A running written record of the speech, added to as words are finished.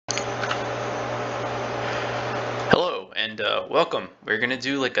and welcome. We're gonna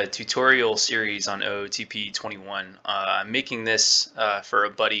do like a tutorial series on OOTP21. I'm making this for a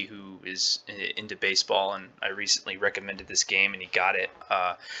buddy who is into baseball, and I recently recommended this game, and he got it.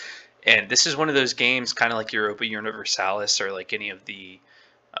 And this is one of those games, kind of like Europa Universalis or like any of the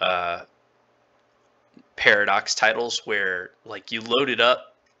uh, Paradox titles, where like you load it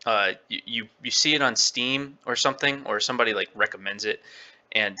up, you see it on Steam or something, or somebody like recommends it,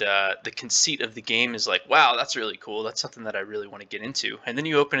 and the conceit of the game is like, wow, that's really cool. That's something that I really want to get into. And then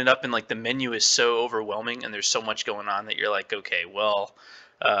you open it up, and like the menu is so overwhelming, and there's so much going on that you're like, okay, well,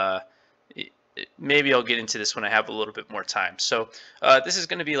 uh, maybe I'll get into this when I have a little bit more time. So this is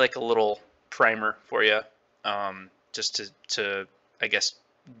going to be like a little primer for you, just to I guess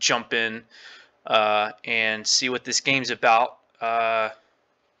jump in and see what this game's about,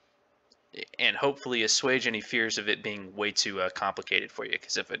 and hopefully assuage any fears of it being way too complicated for you.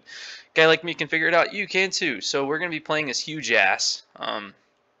 Because if a guy like me can figure it out, you can too. So we're going to be playing as Huge Ass.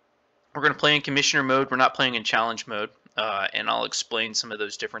 We're going to play in Commissioner mode. We're not playing in Challenge mode, and I'll explain some of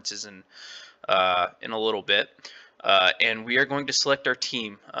those differences in a little bit. And we are going to select our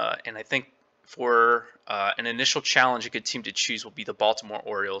team, and I think for an initial challenge, a good team to choose will be the Baltimore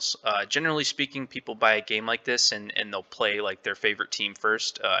Orioles. Generally speaking, people buy a game like this and they'll play like their favorite team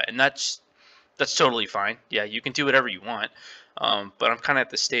first, and that's totally fine. Yeah, you can do whatever you want. But I'm kind of at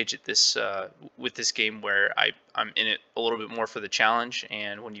the stage at this with this game where I'm in it a little bit more for the challenge.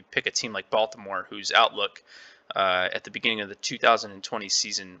 And when you pick a team like Baltimore, whose outlook at the beginning of the 2020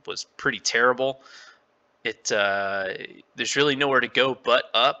 season was pretty terrible, there's really nowhere to go but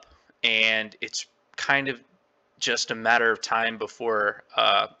up, and it's kind of just a matter of time before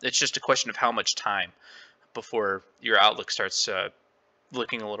it's just a question of how much time before your outlook starts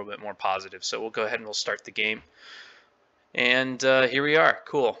looking a little bit more positive. So we'll go ahead and we'll start the game, and here we are.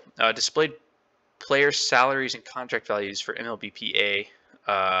 Cool. Displayed player salaries and contract values for MLBPA.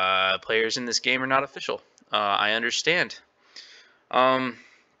 Players in this game are not official. I understand. Go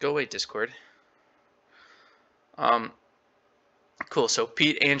away, Discord. Cool. So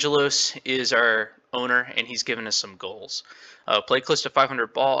Pete Angelos is our owner, and he's given us some goals. Play close to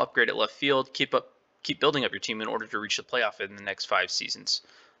 500 ball, upgrade at left field, keep building up your team in order to reach the playoff in the next 5 seasons.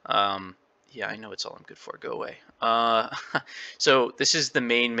 Yeah, I know it's all I'm good for. Go away. So this is the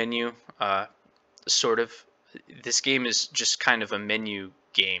main menu, sort of. This game is just kind of a menu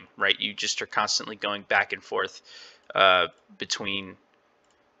game, right? You just are constantly going back and forth between.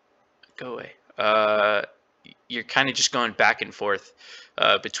 Go away. You're kind of just going back and forth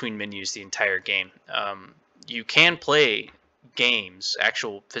between menus the entire game. You can play games,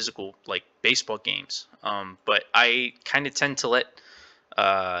 actual physical like baseball games, but I kind of tend to let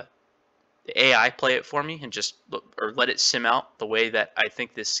the AI play it for me and just or let it sim out the way that I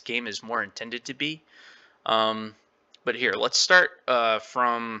think this game is more intended to be. But here, let's start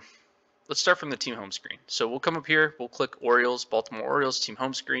from the team home screen. So we'll come up here, we'll click Orioles, Baltimore Orioles team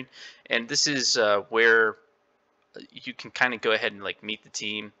home screen, and this is where you can kind of go ahead and like meet the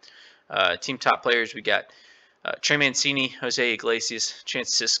team. Team top players, we got Trey Mancini, Jose Iglesias,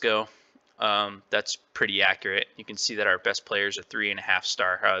 Chance Cisco. That's pretty accurate. You can see that our best players are 3.5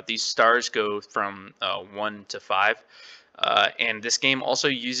 star. These stars go from 1 to 5, and this game also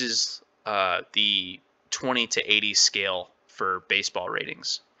uses the 20 to 80 scale for baseball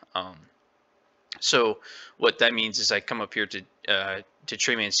ratings. So what that means is I come up here to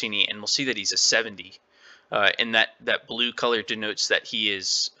Trey Mancini, and we'll see that he's a 70. And that blue color denotes that he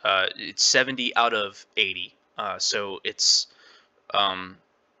is it's 70 out of 80. So it's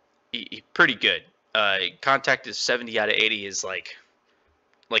pretty good. Contact is 70 out of 80 is like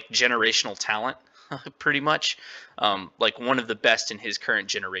generational talent, pretty much. Like one of the best in his current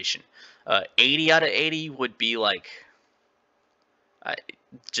generation. 80 out of 80 would be like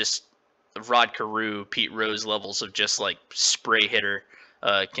just Rod Carew, Pete Rose levels of just like spray hitter.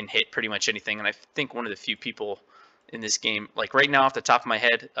 Can hit pretty much anything, and I think one of the few people in this game, like right now off the top of my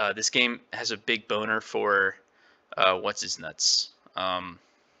head, this game has a big boner for what's his nuts, Vlad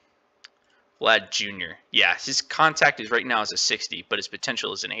Jr. Yeah, his contact is right now is a 60, but his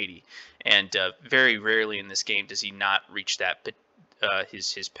potential is an 80, and very rarely in this game does he not reach that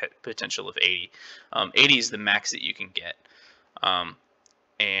his potential of 80. 80 is the max that you can get.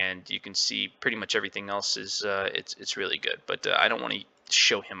 And you can see pretty much everything else is it's really good, but I don't want to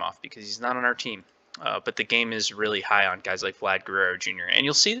show him off because he's not on our team. But the game is really high on guys like Vlad Guerrero Jr. And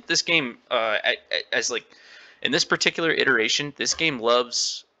you'll see that this game, as like in this particular iteration, this game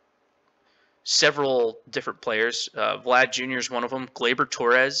loves several different players. Vlad Jr. is one of them. Gleyber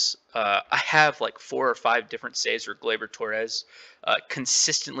Torres. I have like 4 or 5 different saves where Gleyber Torres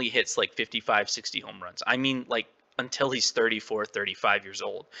consistently hits like 55, 60 home runs. I mean, like until he's 34, 35 years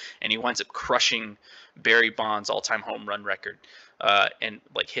old, and he winds up crushing Barry Bonds' all-time home run record, and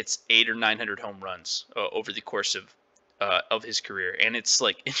like hits 800 or 900 home runs over the course of his career. And it's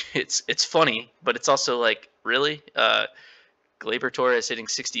like it's funny, but it's also like, really, Gleyber Torres hitting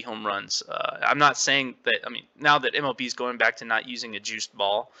 60 home runs. I'm not saying that. I mean, now that MLB is going back to not using a juiced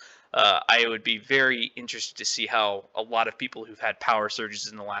ball, I would be very interested to see how a lot of people who've had power surges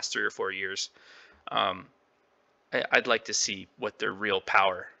in the last 3 or 4 years, I'd like to see what their real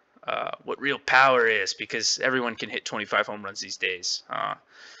power, is, because everyone can hit 25 home runs these days.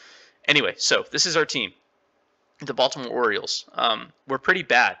 Anyway, so this is our team, the Baltimore Orioles. We're pretty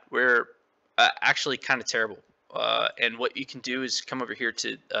bad. We're actually kind of terrible. And what you can do is come over here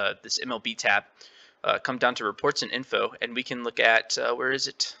to this MLB tab, come down to reports and info, and we can look at, where is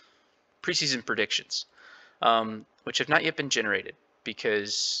it? Preseason predictions, which have not yet been generated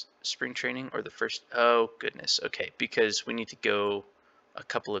because spring training or the first, oh goodness, okay, because we need to go a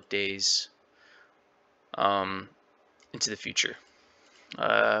couple of days into the future.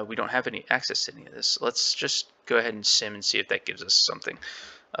 We don't have any access to any of this. Let's just go ahead and sim and see if that gives us something.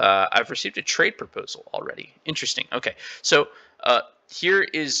 I've received a trade proposal already. Interesting. Okay, so here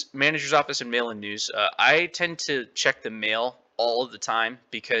is manager's office and mail-in news. I tend to check the mail all of the time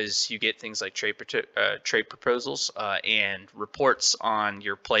because you get things like trade proposals and reports on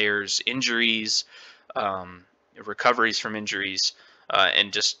your players' injuries, recoveries from injuries,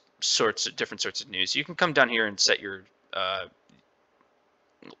 and just different sorts of news. You can come down here and set your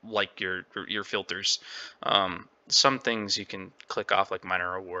your filters. Some things you can click off, like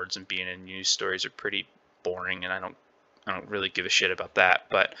minor awards and being in news stories, are pretty boring, and I don't really give a shit about that.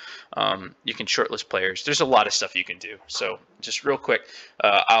 But you can shortlist players. There's a lot of stuff you can do. So just real quick,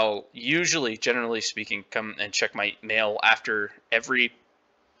 I'll usually, generally speaking, come and check my mail after every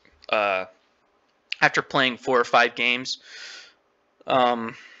after playing 4 or 5 games.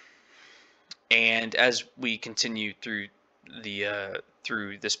 And as we continue through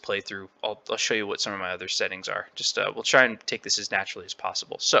this playthrough, I'll show you what some of my other settings are. Just we'll try and take this as naturally as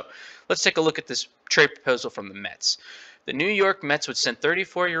possible. So let's take a look at this trade proposal from the Mets. The New York Mets would send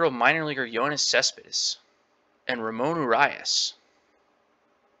 34-year-old minor leaguer Yoenis Cespedes and Ramon Urias.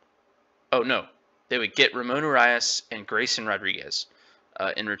 Oh no, they would get Ramon Urias and Grayson Rodriguez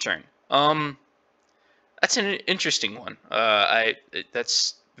in return. That's an interesting one.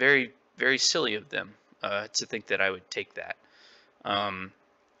 That's very, very silly of them to think that I would take that.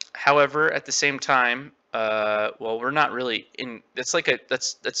 However, at the same time, well, we're not really in. That's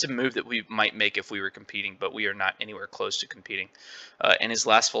a move that we might make if we were competing, but we are not anywhere close to competing. And his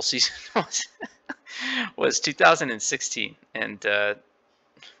last full season was 2016, and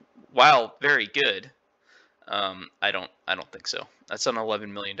while very good, I don't think so. That's an $11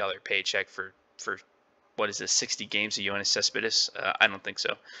 million paycheck for what is this, 60 games of Yoenis Cespedes? I don't think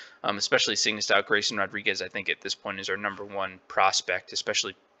so. Especially seeing as how Grayson Rodriguez, I think at this point, is our #1 prospect,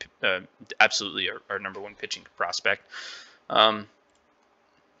 especially absolutely our #1 pitching prospect. But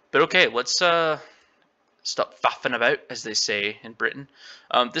okay, let's stop faffing about, as they say in Britain.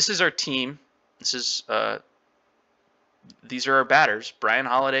 This is our team. These are our batters: Brian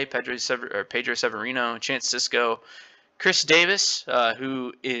Holiday, Pedro Severino, Chance Sisco, Chris Davis,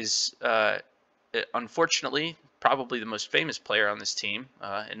 who is unfortunately probably the most famous player on this team,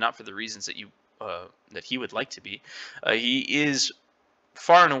 and not for the reasons that that he would like to be. He is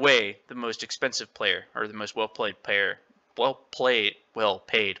far and away the most expensive player, or the most well-paid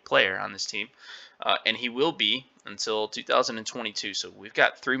player on this team, and he will be until 2022. So we've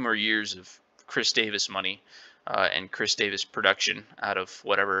got 3 more years of Chris Davis money and Chris Davis production out of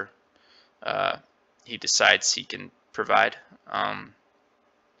whatever he decides he can provide.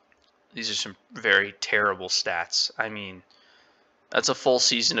 These are some very terrible stats. I mean, that's a full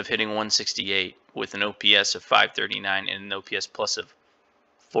season of hitting 168 with an OPS of 539 and an OPS plus of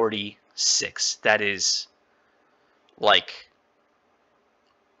 46. That's like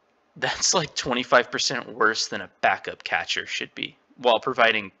 25% worse than a backup catcher should be, while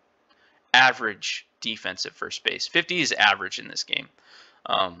providing average defense at first base. 50 is average in this game,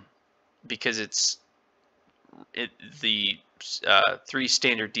 because it's the 3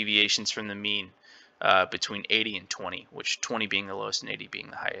 standard deviations from the mean between 80 and 20, which 20 being the lowest and 80 being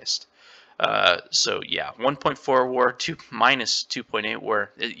the highest. So yeah, 1.4 WAR, minus 2.8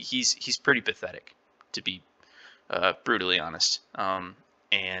 WAR. He's pretty pathetic, to be brutally honest.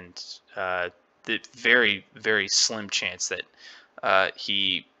 And the very, very slim chance that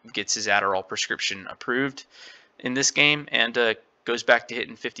he gets his Adderall prescription approved in this game and goes back to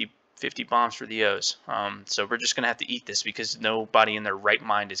hitting 50 bombs for the O's. So we're just going to have to eat this, because nobody in their right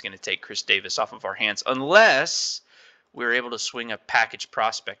mind is going to take Chris Davis off of our hands unless we were able to swing a package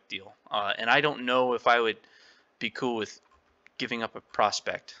prospect deal. And I don't know if I would be cool with giving up a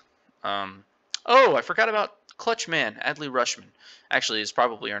prospect. Oh, I forgot about Clutch Man, Adley Rushman. Actually, is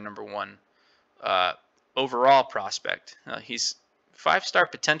probably our number one overall prospect. He's 5-star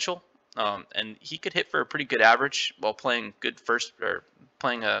potential, and he could hit for a pretty good average while playing good first or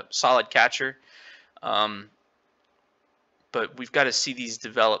playing a solid catcher. But we've got to see these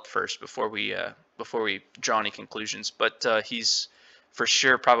develop first before we draw any conclusions. But he's for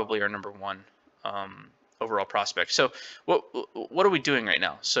sure probably our number one overall prospect. So what are we doing right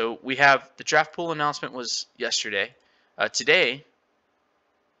now? So we have the draft pool announcement was yesterday. Today,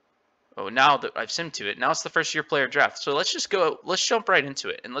 now that I've simmed to it, now it's the first year player draft. So let's just go. Let's jump right into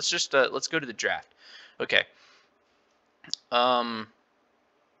it, and let's go to the draft. Okay.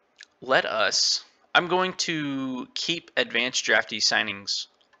 Let us. I'm going to keep advanced draftee signings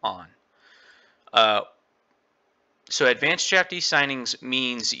on. So advanced draftee signings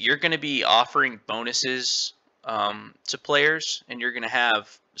means you're going to be offering bonuses to players, and you're going to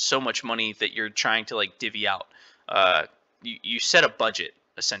have so much money that you're trying to like divvy out. You set a budget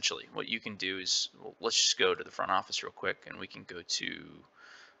essentially. What you can do is, well, let's just go to the front office real quick, and we can go to.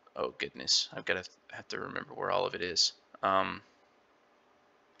 Oh goodness, have to remember where all of it is.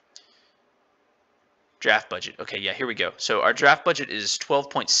 Draft budget. Okay, yeah, here we go. So our draft budget is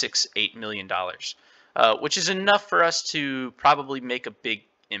 $12.68 million, which is enough for us to probably make a big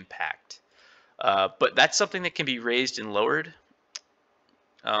impact. But that's something that can be raised and lowered.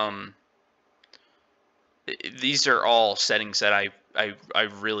 These are all settings that I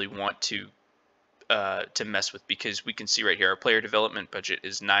really want to mess with, because we can see right here our player development budget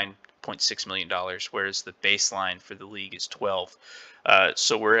is $9.6 million, whereas the baseline for the league is 12.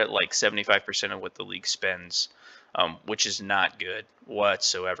 So we're at like 75% of what the league spends, which is not good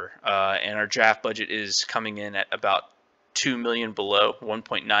whatsoever. And our draft budget is coming in at about $2 million below,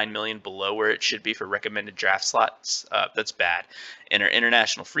 $1.9 million below where it should be for recommended draft slots. That's bad. And our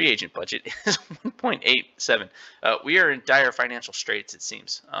international free agent budget is 1.87. We are in dire financial straits, it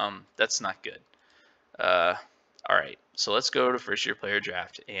seems. That's not good. All right, so let's go to first year player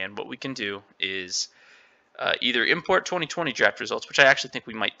draft, and what we can do is either import 2020 draft results, which I actually think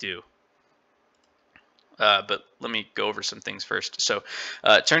we might do. But let me go over some things first. So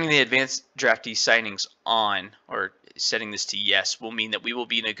turning the advanced draftee signings on, or setting this to yes, will mean that we will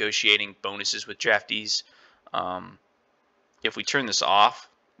be negotiating bonuses with draftees. If we turn this off,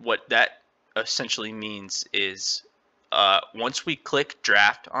 what that essentially means is once we click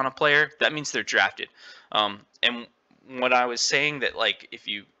draft on a player, that means they're drafted. And what I was saying, that like if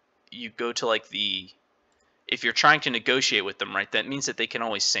you go to like if you're trying to negotiate with them, right, that means that they can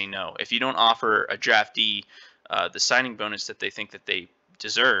always say no. If you don't offer a draftee the signing bonus that they think that they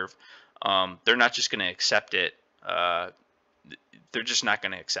deserve, they're not just going to accept it. They're just not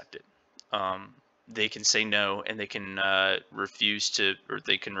going to accept it. They can say no, and they can refuse to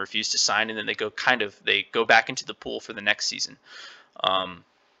sign, and then they go back into the pool for the next season.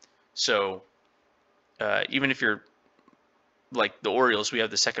 So even if you're like the Orioles, we have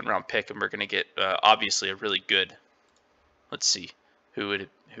the second round pick, and we're going to get obviously a really good. Let's see, who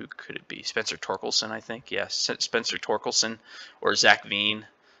could it be? Spencer Torkelson, I think. Yes, yeah, Spencer Torkelson or Zach Veen,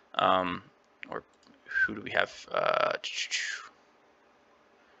 or who do we have?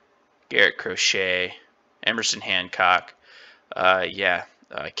 Garrett Crochet, Emerson Hancock,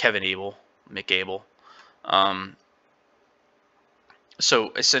 Kevin Abel, Mick Abel.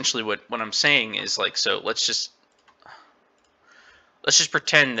 So essentially, what I'm saying is like, so let's just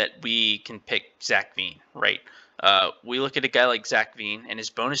pretend that we can pick Zach Veen, right? We look at a guy like Zach Veen, and his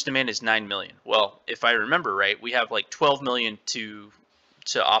bonus demand is $9 million. Well, if I remember right, we have like $12 million to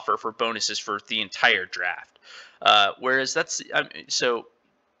offer for bonuses for the entire draft. Whereas so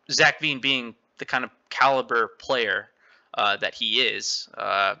Zach Veen, being the kind of caliber player that he is,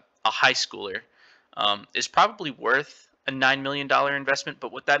 a high schooler, is probably worth a $9 million investment.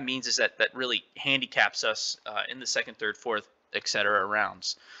 But what that means is that really handicaps us in the second, third, fourth, etc.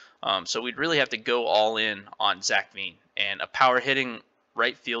 rounds. So we'd really have to go all in on Zach Veen, and a power hitting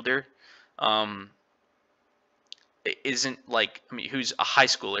right fielder isn't like, I mean, who's a high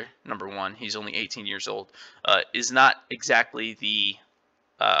schooler, number one, he's only 18 years old, is not exactly the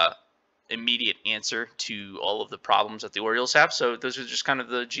immediate answer to all of the problems that the Orioles have. So those are just kind of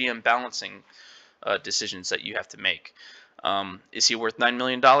the GM balancing decisions that you have to make. Is he worth $9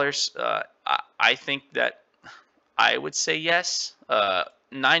 million? I think that I would say yes.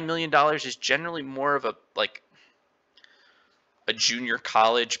 $9 million is generally more of a junior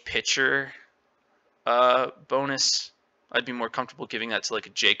college pitcher bonus. I'd be more comfortable giving that to like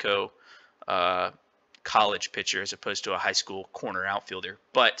a Jayco college pitcher as opposed to a high school corner outfielder.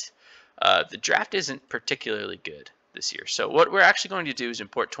 But the draft isn't particularly good this year. So what we're actually going to do is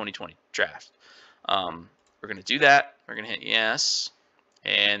import 2020 draft. We're going to do that. We're going to hit yes,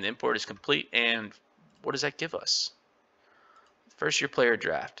 and the import is complete. And what does that give us? First year player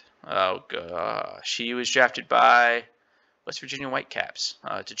draft. Oh gosh, he was drafted by West Virginia Whitecaps,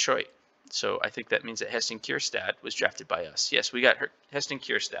 Detroit. So I think that means that Heston Kjerstad was drafted by us. Yes, we got Heston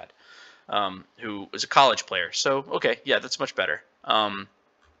Kjerstad, who was a college player. So okay, yeah, that's much better.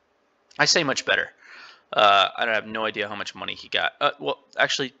 I say much better. I have no idea how much money he got. Well,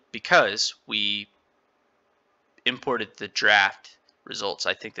 actually, because we imported the draft results,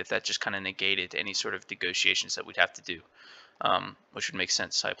 I think that just kind of negated any sort of negotiations that we'd have to do, which would make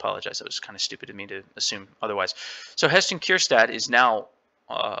sense. I apologize. That was kind of stupid of me to assume otherwise. So Heston Kjerstad is now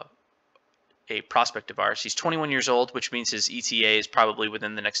a prospect of ours. He's 21 years old, which means his ETA is probably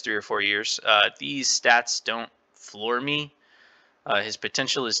within the next 3 or 4 years. These stats don't floor me. His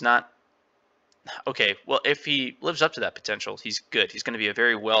potential is not okay. Well, if he lives up to that potential, he's good. He's going to be a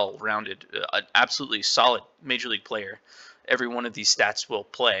very well-rounded, absolutely solid major league player. Every one of these stats will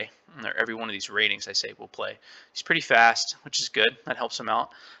play, or every one of these ratings, I say, will play. He's pretty fast, which is good. That helps him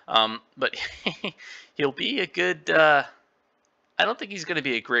out. But he'll be a good. I don't think he's going to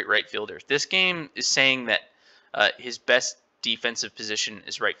be a great right fielder. This game is saying that his best defensive position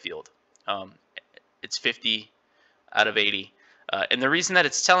is right field. It's 50 out of 80. And the reason that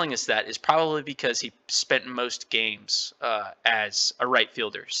it's telling us that is probably because he spent most games as a right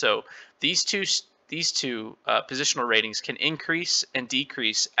fielder. So these two positional ratings can increase and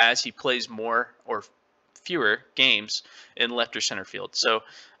decrease as he plays more or fewer games in left or center field. So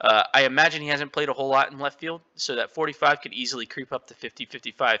I imagine he hasn't played a whole lot in left field, so that 45 could easily creep up to 50,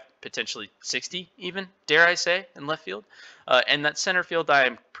 55, potentially 60 even, dare I say, in left field. And that center field, I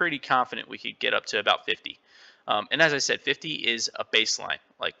am pretty confident we could get up to about 50. And as I said, 50 is a baseline.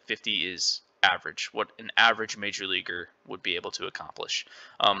 Like 50 is average, what an average major leaguer would be able to accomplish.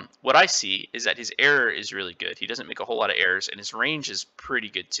 What I see is that his error is really good. He doesn't make a whole lot of errors, and his range is pretty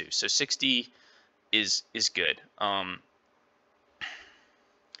good too. So 60 is good.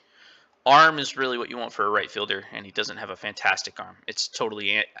 Arm is really what you want for a right fielder, and he doesn't have a fantastic arm. It's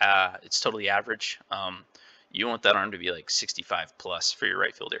totally average. You want that arm to be like 65 plus for your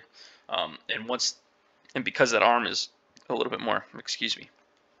right fielder. And because that arm is a little bit more, excuse me,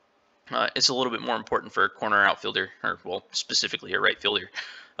 it's a little bit more important for a corner outfielder, or well, specifically a right fielder.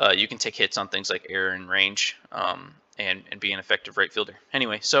 You can take hits on things like error and range, and be an effective right fielder.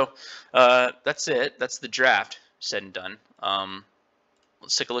 Anyway, so that's it. That's the draft said and done.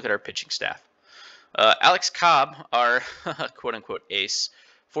 Let's take a look at our pitching staff. Alex Cobb, our quote-unquote ace,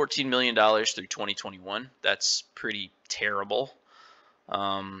 $14 million through 2021. That's pretty terrible.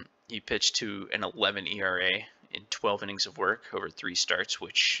 He pitched to an 11 ERA in 12 innings of work over 3 starts,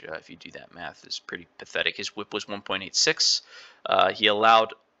 which, if you do that math, is pretty pathetic. His whip was 1.86. He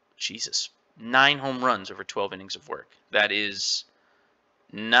allowed, 9 home runs over 12 innings of work. That is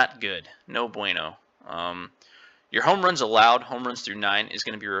not good. No bueno. Your home runs allowed, home runs through 9, is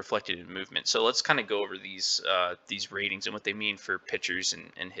going to be reflected in movement. So let's kind of go over these ratings and what they mean for pitchers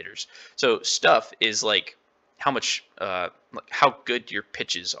and hitters. So stuff is like how much, how good your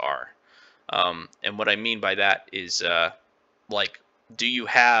pitches are. And what I mean by that is like, do you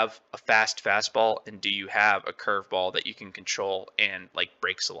have a fast fastball and do you have a curveball that you can control and like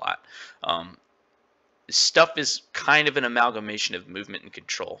breaks a lot? Stuff is kind of an amalgamation of movement and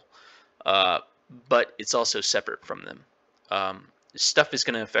control. But it's also separate from them. Stuff is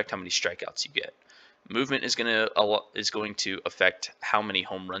going to affect how many strikeouts you get. Movement is going to affect how many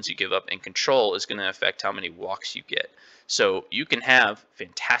home runs you give up, and control is going to affect how many walks you get. So you can have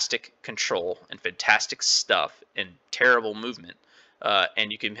fantastic control and fantastic stuff and terrible movement,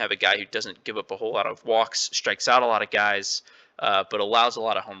 and you can have a guy who doesn't give up a whole lot of walks, strikes out a lot of guys, but allows a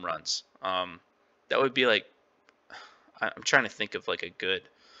lot of home runs. That would be like, I'm trying to think of like a good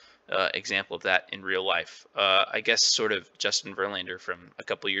example of that in real life. I guess sort of Justin Verlander from a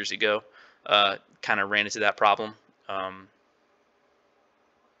couple years ago kind of ran into that problem.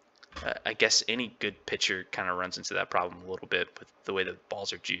 I guess any good pitcher kind of runs into that problem a little bit with the way the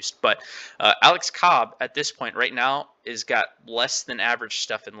balls are juiced. But Alex Cobb at this point right now has got less than average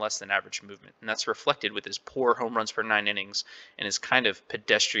stuff and less than average movement. And that's reflected with his poor home runs per 9 innings and his kind of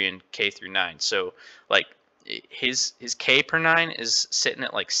pedestrian K through 9. So like his K per 9 is sitting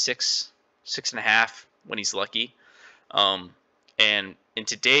at like 6.5 when he's lucky. And in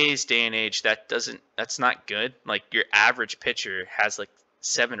today's day and age, that's not good. Like your average pitcher has like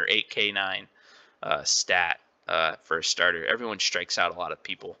 7 or 8 K9 stat for a starter. Everyone strikes out a lot of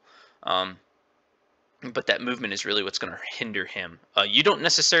people. but that movement is really what's going to hinder him. You don't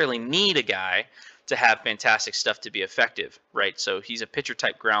necessarily need a guy to have fantastic stuff to be effective, right? So he's a pitcher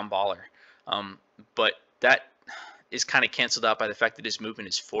type ground baller, but that is kind of canceled out by the fact that his movement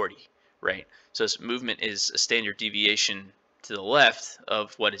is 40, right? So his movement is a standard deviation to the left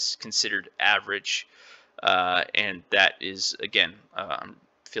of what is considered average, and that is, again, I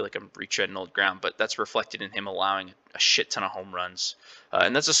feel like I'm retreading old ground, but that's reflected in him allowing a shit ton of home runs.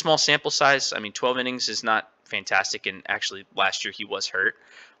 And that's a small sample size. I mean, 12 innings is not fantastic, and actually last year he was hurt.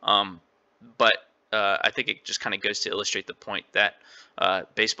 But I think it just kind of goes to illustrate the point that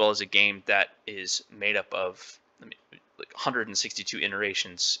baseball is a game that is made up of, I mean, like 162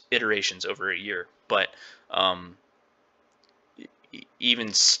 iterations over a year. But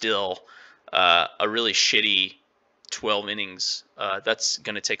even still, a really shitty 12 innings, that's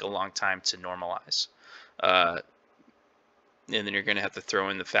going to take a long time to normalize. And then you're going to have to throw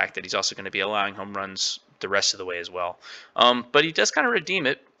in the fact that he's also going to be allowing home runs the rest of the way as well. But he does kind of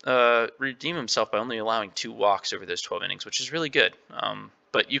redeem himself by only allowing 2 walks over those 12 innings, which is really good.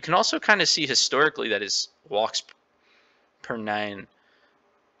 But you can also kind of see historically that his walks per 9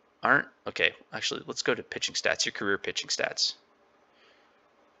 aren't okay. Actually, let's go to pitching stats. Your career pitching stats.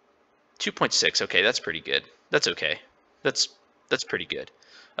 2.6. Okay, that's pretty good. That's okay. That's pretty good.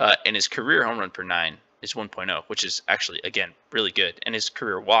 And his career home run per 9 is 1.0, which is actually, again, really good. And his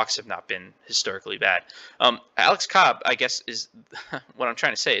career walks have not been historically bad. Alex Cobb, I guess, is what I'm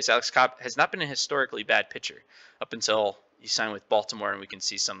trying to say is Alex Cobb has not been a historically bad pitcher up until he signed with Baltimore, and we can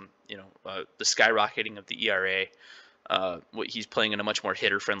see some, the skyrocketing of the ERA. He's playing in a much more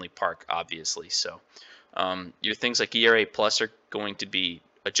hitter-friendly park, obviously. So your things like ERA plus are going to be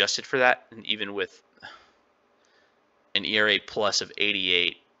adjusted for that, and even with an ERA plus of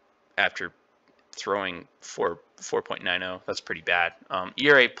 88 after throwing 4.90, that's pretty bad.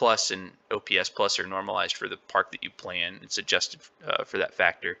 ERA plus and OPS plus are normalized for the park that you play in. It's adjusted for that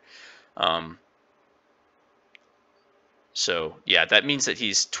factor. So yeah, that means that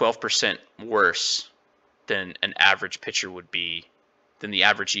he's 12% worse than an average pitcher would be, than the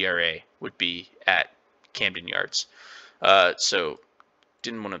average ERA would be at Camden Yards. So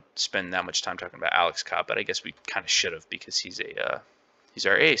didn't want to spend that much time talking about Alex Cobb, but I guess we kind of should have, because he's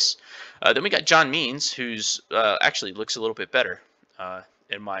our ace. Then we got John Means, who's actually looks a little bit better,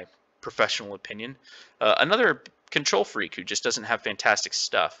 in my professional opinion. Another control freak who just doesn't have fantastic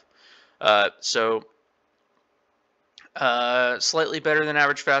stuff. Slightly better than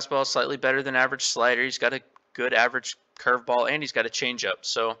average fastball, slightly better than average slider. He's got a good average curveball, and he's got a changeup.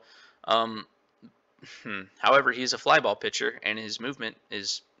 So, however, he's a fly ball pitcher, and his movement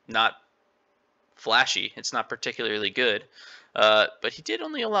is not flashy. It's not particularly good. But he did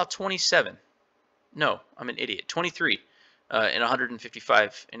only allow 27. No, I'm an idiot. 23 in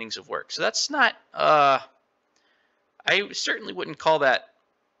 155 innings of work. So that's not. I certainly wouldn't call that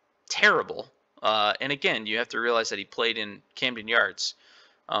terrible. And again, you have to realize that he played in Camden Yards.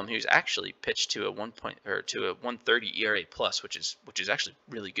 He was actually pitched to a 130 ERA plus, which is actually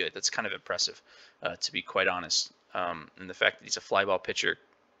really good. That's kind of impressive, to be quite honest. And the fact that he's a fly ball pitcher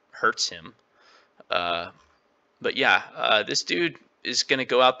hurts him. But yeah, this dude is going to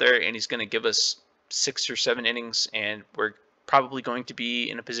go out there and he's going to give us 6 or 7 innings, and we're probably going to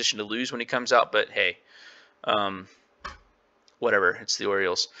be in a position to lose when he comes out. But hey, whatever. It's the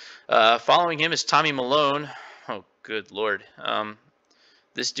Orioles. Following him is Tommy Malone. Oh, good Lord.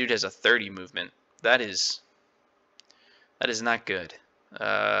 This dude has a 30 movement. That is not good.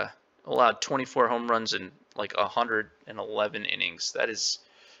 Allowed 24 home runs in like 111 innings. That is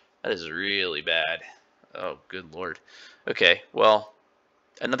really bad. Oh, good Lord. Okay, well,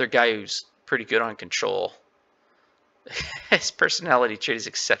 another guy who's pretty good on control. His personality trait is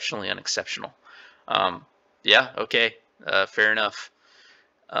exceptionally unexceptional. Yeah, okay, fair enough.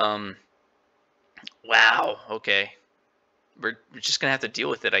 Wow, okay. We're just going to have to deal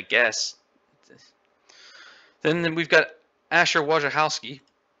with it, I guess. Then we've got Asher Wojciechowski,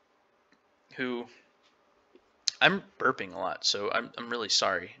 who... I'm burping a lot, so I'm really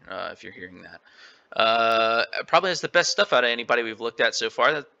sorry if you're hearing that. Probably has the best stuff out of anybody we've looked at so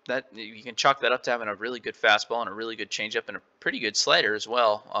far. That you can chalk that up to having a really good fastball and a really good changeup and a pretty good slider as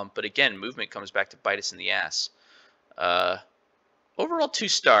well. But again, movement comes back to bite us in the ass. Overall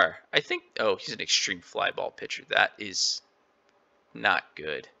 2-star. I think. Oh, he's an extreme fly ball pitcher. That is not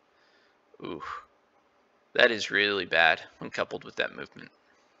good. Ooh, that is really bad when coupled with that movement.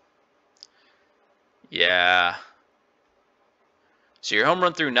 Yeah. So your home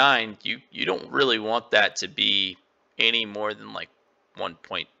run through 9, you don't really want that to be any more than like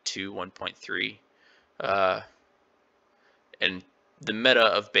 1.2, 1.3. And the meta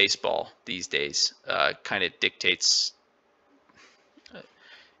of baseball these days kind of dictates,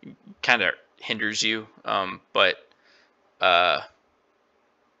 kind of hinders you. But I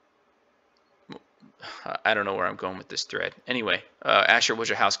don't know where I'm going with this thread. Anyway, Asher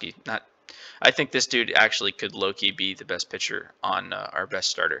Wojciechowski. I think this dude actually could low-key be the best pitcher on our best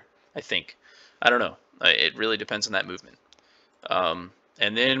starter. I think. I don't know. It really depends on that movement. And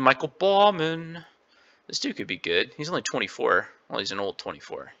then Michael Baumann. This dude could be good. He's only 24. Well, he's an old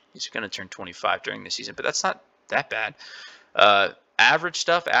 24. He's going to turn 25 during the season, but that's not that bad. Average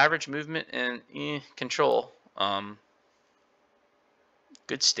stuff, average movement, and control.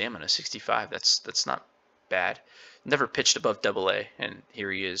 Good stamina, 65. That's not bad. Never pitched above AA, and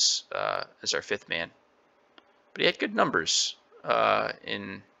here he is as our 5th man. But he had good numbers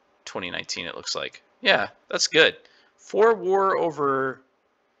in 2019, it looks like. Yeah, that's good. 4 WAR over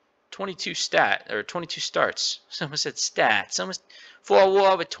 22 starts. Someone said stats. 4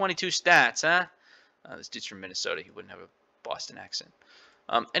 WAR with 22 stats, huh? This dude's from Minnesota. He wouldn't have a Boston accent.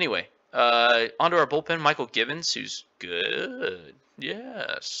 Anyway, onto our bullpen, Michael Givens, who's good.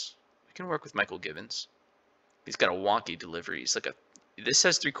 Yes, we can work with Michael Givens. He's got a wonky delivery. He's like this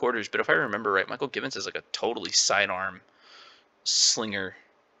says 3/4, but if I remember right, Michael Givens is like a totally sidearm slinger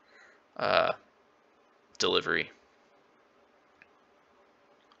delivery.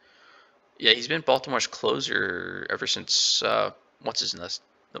 Yeah, he's been Baltimore's closer ever since what's his nuts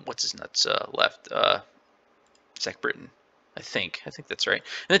left. Zach Britton, I think that's right.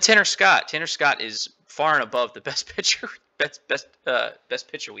 And then Tanner Scott. Tanner Scott is far and above the best pitcher,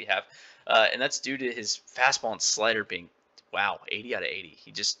 best pitcher we have, and that's due to his fastball and slider being 80 out of 80.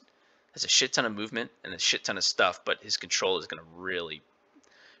 He just has a shit ton of movement and a shit ton of stuff, but his control is going to really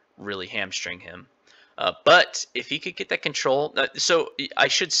hamstring him. But if he could get that control, so I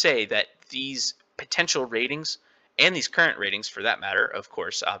should say that these potential ratings and these current ratings, for that matter, of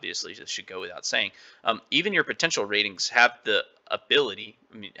course, obviously, this should go without saying. Even your potential ratings have the ability.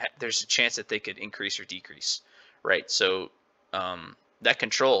 I mean, there's a chance that they could increase or decrease, right? So that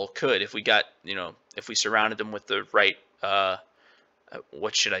control could, if we got, if we surrounded them with the right,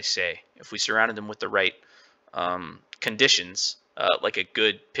 what should I say? If we surrounded them with the right conditions, like a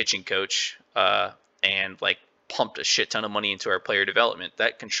good pitching coach, and like pumped a shit ton of money into our player development,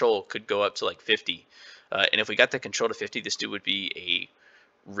 that control could go up to like 50. And if we got the control to 50, this dude would be a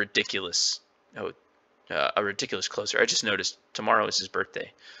ridiculous closer. I just noticed tomorrow is his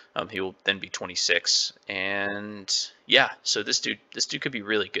birthday. He will then be 26, and yeah, so this dude could be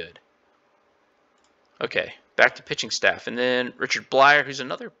really good. Okay, back to pitching staff, and then Richard Blyer, who's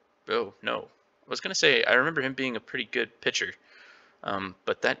another. Oh no, I was gonna say I remember him being a pretty good pitcher,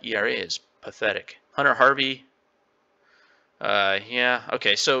 but that ERA is pathetic. Hunter Harvey. Yeah.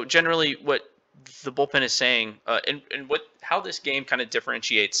 Okay. So generally, what the bullpen is saying, and how this game kind of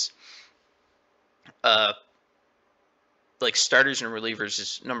differentiates, like starters and relievers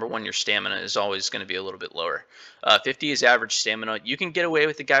is, number one, your stamina is always going to be a little bit lower. 50 is average stamina. You can get away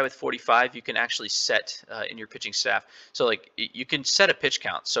with the guy with 45. You can actually set in your pitching staff. So like you can set a pitch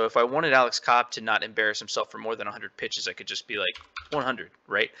count. So if I wanted Alex Cobb to not embarrass himself for more than 100 pitches, I could just be like 100,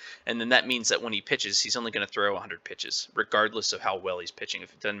 right? And then that means that when he pitches, he's only going to throw 100 pitches, regardless of how well he's pitching.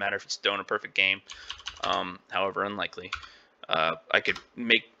 If it doesn't matter if he's throwing a perfect game, however unlikely, I could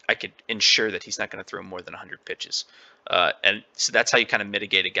ensure that he's not going to throw more than 100 pitches. And so that's how you kind of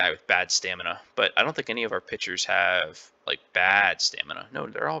mitigate a guy with bad stamina. But I don't think any of our pitchers have like bad stamina. No,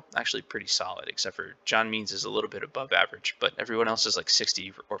 they're all actually pretty solid, except for John Means is a little bit above average, but everyone else is like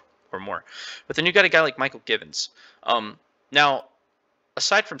 60 or more. But then you got a guy like Michael Givens. Now,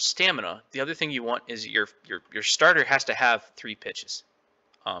 aside from stamina, the other thing you want is your starter has to have 3 pitches.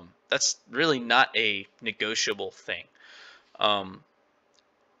 That's really not a negotiable thing.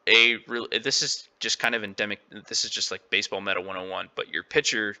 This is just kind of endemic. This is just like baseball meta 101. But your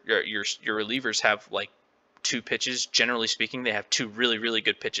pitcher, your relievers have like 2 pitches. Generally speaking, they have 2 really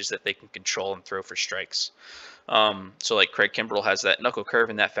good pitches that they can control and throw for strikes. So like Craig Kimbrell has that knuckle curve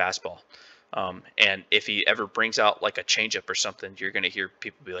and that fastball. And if he ever brings out like a changeup or something, you're going to hear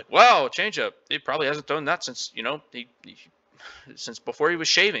people be like, "Wow, changeup! He probably hasn't done that since since before he was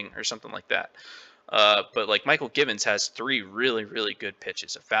shaving or something like that." But like Michael Givens has 3 really good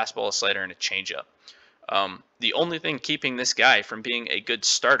pitches: a fastball, a slider, and a changeup. The only thing keeping this guy from being a good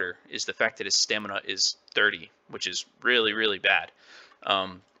starter is the fact that his stamina is 30, which is really bad.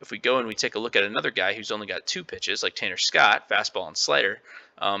 If we go and we take a look at another guy who's only got 2 pitches, like Tanner Scott, fastball and slider,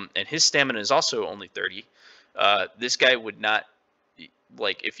 and his stamina is also only 30, this guy would not,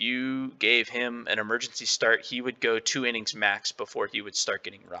 like, if you gave him an emergency start, he would go 2 innings max before he would start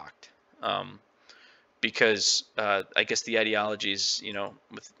getting rocked. because I guess the ideology is,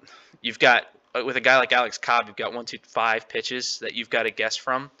 you've got with a guy like Alex Cobb, you've got 1, 2, 5 pitches that you've got to guess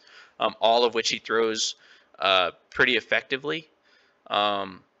from, all of which he throws pretty effectively.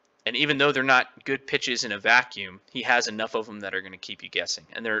 And even though they're not good pitches in a vacuum, he has enough of them that are going to keep you guessing,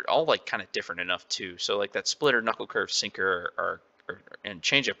 and they're all like kind of different enough too. So like that splitter, knuckle curve, sinker, and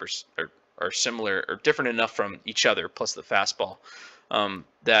changeup are similar or different enough from each other, plus the fastball,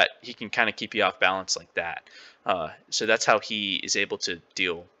 that he can kind of keep you off balance like that. So that's how he is able to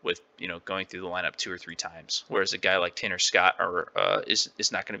deal with going through the lineup 2 or 3 times, whereas a guy like Tanner Scott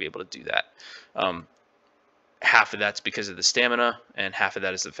is not going to be able to do that. Half of that's because of the stamina, and half of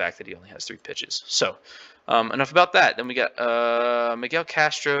that is the fact that he only has 3 pitches. So enough about that. Then we got Miguel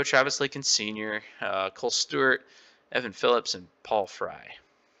Castro, Travis Lakin Sr., Cole Stewart, Evan Phillips, and Paul Fry.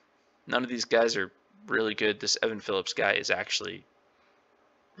 None of these guys are really good. This Evan Phillips guy is actually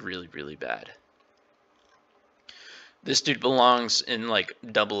really, really bad. This dude belongs in like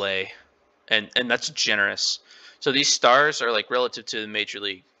AA, and that's generous. So these stars are like relative to the major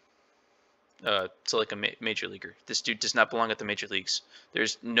league. So like a major leaguer. This dude does not belong at the major leagues.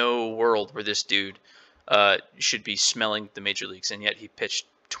 There's no world where this dude should be smelling the major leagues, and yet he pitched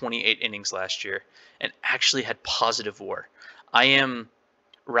 28 innings last year and actually had positive WAR. I am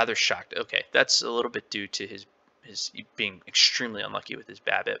rather shocked. Okay, that's a little bit due to his being extremely unlucky with his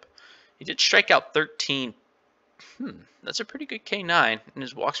BABIP. He did strike out 13. That's a pretty good K9, and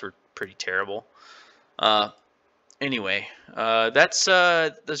his walks were pretty terrible. Anyway, those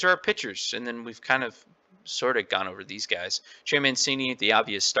are our pitchers, and then we've kind of sort of gone over these guys. Trey Mancini, the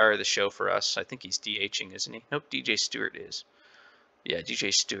obvious star of the show for us. I think he's DHing, isn't he? Nope, DJ Stewart is. Yeah,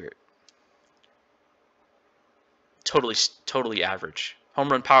 DJ Stewart. Totally average. Home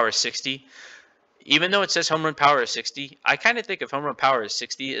run power is 60. Even though it says home run power is 60, I kind of think of home run power is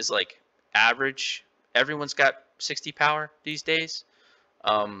 60 as like average. Everyone's got 60 power these days.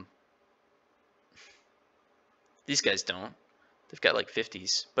 These guys don't. They've got like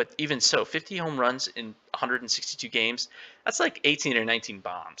 50s. But even so, 50 home runs in 162 games, that's like 18 or 19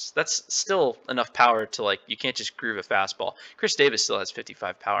 bombs. That's still enough power to, like, you can't just groove a fastball. Chris Davis still has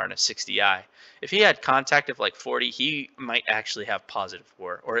 55 power and a 60i. If he had contact of like 40, he might actually have positive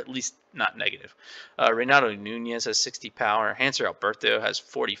WAR, or at least not negative. Renato Nunez has 60 power. Hanser Alberto has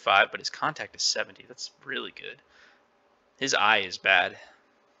 45, but his contact is 70. That's really good. His eye is bad.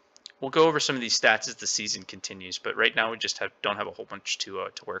 We'll go over some of these stats as the season continues, but right now we just don't have a whole bunch to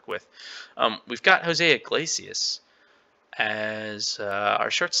work with. We've got Jose Iglesias as our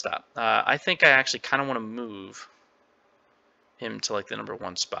shortstop. I think I actually kind of want to move him to like the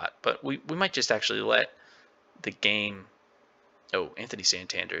 #1 spot, but we might just actually let the game. Oh, Anthony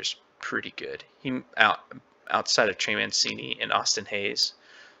Santander's pretty good. He outside of Trey Mancini and Austin Hayes,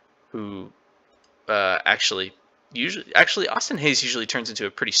 who actually Austin Hayes usually turns into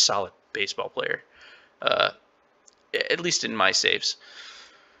a pretty solid baseball player, at least in my saves.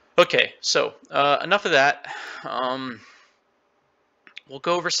 Okay, so enough of that. We'll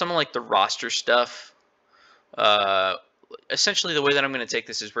go over some of like the roster stuff. Essentially, the way that I'm going to take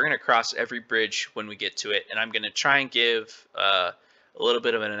this is we're going to cross every bridge when we get to it, and I'm going to try and give a little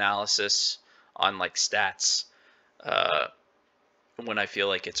bit of an analysis on like stats when I feel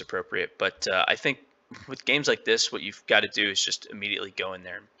like it's appropriate. But I think with games like this, what you've got to do is just immediately go in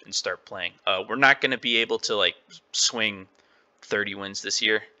there and start playing. We're not going to be able to like swing 30 wins this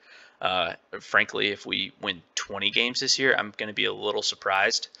year. Frankly, if we win 20 games this year, I'm going to be a little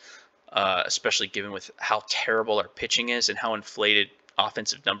surprised, especially given with how terrible our pitching is and how inflated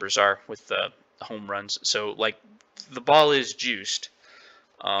offensive numbers are with the home runs. So like the ball is juiced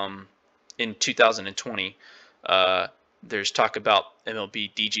in 2020. There's talk about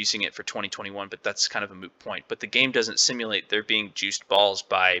MLB dejuicing it for 2021, but that's kind of a moot point. But the game doesn't simulate there being juiced balls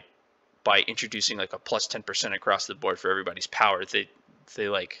by introducing like a plus 10% across the board for everybody's power. They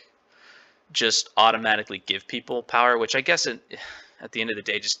like just automatically give people power, which I guess at the end of the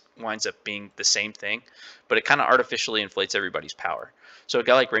day just winds up being the same thing, but it kind of artificially inflates everybody's power. So a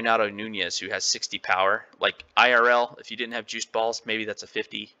guy like Renato Nunez, who has 60 power, like IRL, if you didn't have juiced balls, maybe that's a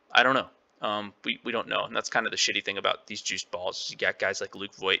 50. I don't know. We don't know, and that's kind of the shitty thing about these juiced balls. You got guys like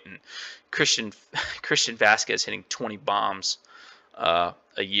Luke Voigt and Christian Vasquez hitting 20 bombs a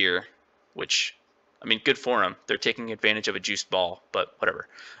year, which, I mean, good for them. They're taking advantage of a juiced ball, but whatever.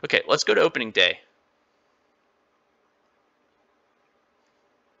 Okay, let's go to opening day.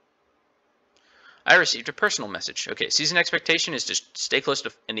 I received a personal message. Okay, season expectation is to stay close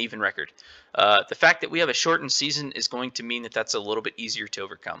to an even record. The fact that we have a shortened season is going to mean that that's a little bit easier to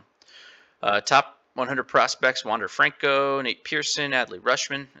overcome. Top 100 prospects: Wander Franco, Nate Pearson, Adley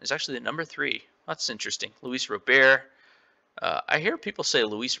Rutschman is actually the #3. That's interesting. Luis Robert. I hear people say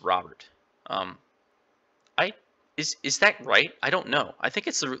Luis Robert. I is that right? I don't know. I think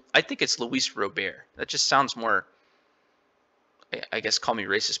it's Luis Robert. That just sounds more. I guess call me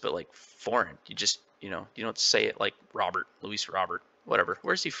racist, but like foreign. You just you don't say it like Robert, Luis Robert, whatever.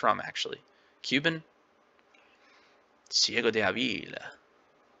 Where's he from actually? Cuban. Ciego de Avila.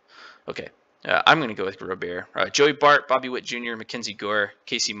 Okay. I'm going to go with Robert. Joey Bart, Bobby Witt Jr., Mackenzie Gore,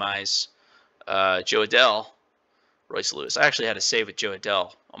 Casey Mize, Joe Adell, Royce Lewis. I actually had a save with Joe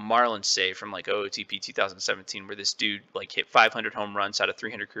Adell, a Marlins save from like OOTP 2017, where this dude like hit 500 home runs, had a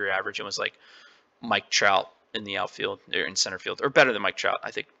 300 career average, and was like Mike Trout in the outfield or in center field, or better than Mike Trout.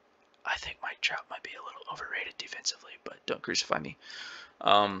 I think Mike Trout might be a little overrated defensively, but don't crucify me.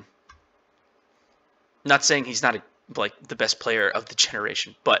 Not saying he's not like the best player of the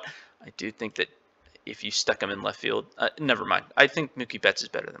generation, but I do think that if you stuck him in left field, never mind. I think Mookie Betts is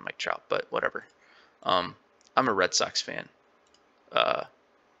better than Mike Trout, but whatever. I'm a Red Sox fan.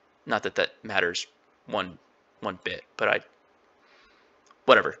 Not that that matters one bit, but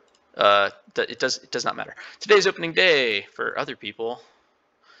whatever. It does not matter. Today's opening day for other people.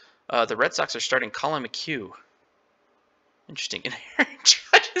 The Red Sox are starting Colin McHugh. Interesting. And Aaron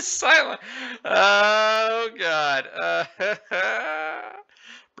Judge is silent. Oh God.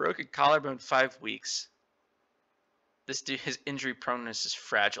 Broken collarbone, 5 weeks. This dude, his injury proneness is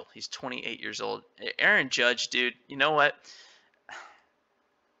fragile. He's 28 years old. Aaron Judge, dude, you know what?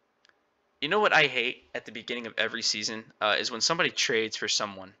 You know what I hate at the beginning of every season is when somebody trades for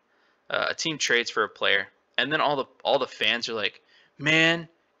someone. A team trades for a player, and then all the fans are like, man,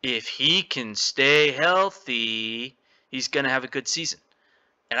 if he can stay healthy, he's gonna have a good season.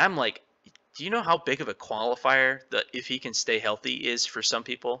 And I'm like, do you know how big of a qualifier the if he can stay healthy is for some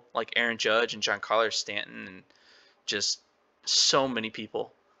people, like Aaron Judge and Giancarlo Stanton and just so many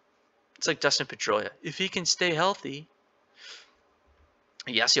people? It's like Dustin Pedroia. If he can stay healthy.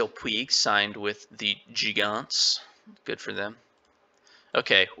 Yasiel Puig signed with the Giants. Good for them.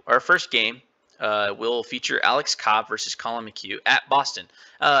 Okay, our first game will feature Alex Cobb versus Colin McHugh at Boston.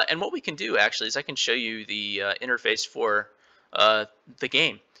 And what we can do actually is I can show you the interface for the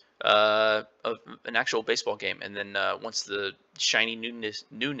game of an actual baseball game, and then once the shiny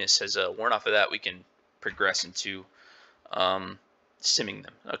newness has worn off of that, we can progress into simming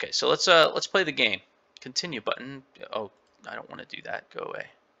them. Okay, so let's play the game. Continue button. Oh, I don't want to do that. Go away.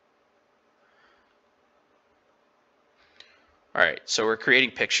 All right, so we're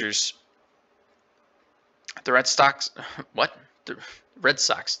creating pictures. The Red Sox, what? The Red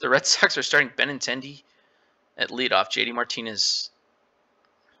Sox. The Red Sox are starting Benintendi at leadoff. JD Martinez.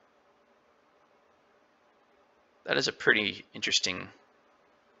 That is a pretty interesting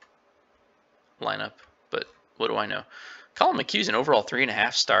lineup, but what do I know? Colin McHugh's an overall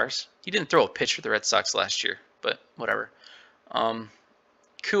 3.5 stars. He didn't throw a pitch for the Red Sox last year, but whatever.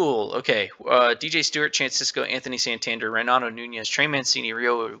 Cool. Okay. DJ Stewart, Chance Sisco, Anthony Santander, Renato Nunez, Trey Mancini,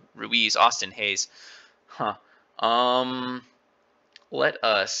 Rio Ruiz, Austin Hayes. Huh. Let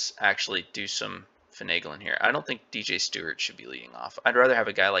us actually do some finagling here. I don't think DJ Stewart should be leading off. I'd rather have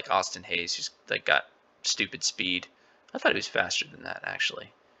a guy like Austin Hayes who's like got stupid speed. I thought he was faster than that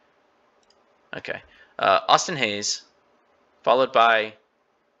actually. Okay. Austin Hayes, followed by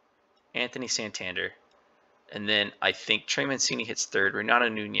Anthony Santander. And then I think Trey Mancini hits third. Renato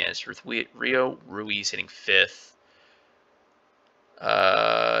Nunez with Rio Ruiz hitting fifth.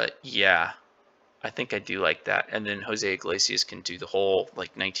 Yeah, I think I do like that. And then Jose Iglesias can do the whole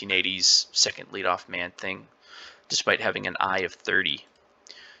like 1980s second leadoff man thing, despite having an eye of 30.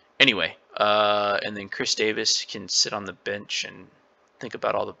 Anyway, and then Chris Davis can sit on the bench and think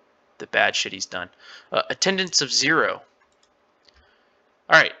about all the bad shit he's done. Attendance of 0.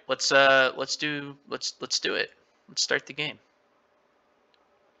 All right, let's do it. Let's start the game.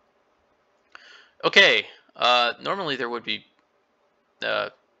 Okay, normally there would be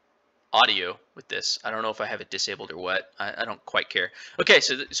audio with this. I don't know if I have it disabled or what. I don't quite care. Okay,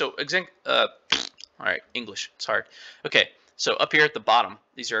 so all right, English. It's hard. Okay, so up here at the bottom,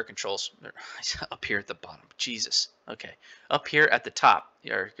 these are our controls. Up here at the bottom, Jesus. Okay, up here at the top,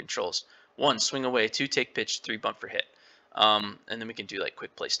 are our controls. 1, swing away. 2, take pitch. 3, bunt for hit. And then we can do like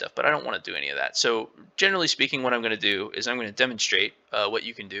quick play stuff, but I don't want to do any of that. So generally speaking, what I'm going to do is I'm going to demonstrate what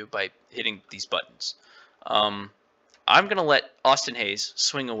you can do by hitting these buttons. I'm going to let Austin Hayes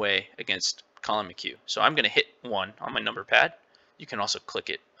swing away against Colin McHugh. So I'm going to hit 1 on my number pad. You can also click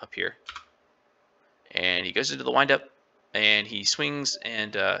it up here. And he goes into the windup, and he swings,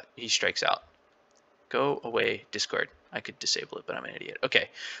 and he strikes out. Go away, Discord. I could disable it, but I'm an idiot. Okay.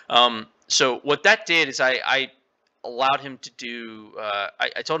 So what that did is I allowed him to do.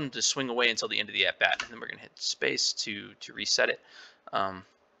 I told him to swing away until the end of the at bat, and then we're gonna hit space to reset it.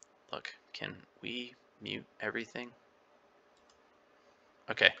 Look, can we mute everything?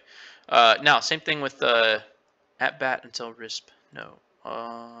 Okay. Now same thing with at bat until RISP. No.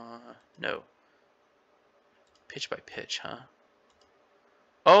 No. Pitch by pitch, huh?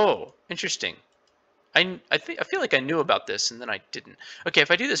 Oh, interesting. I feel like I knew about this and then I didn't. Okay,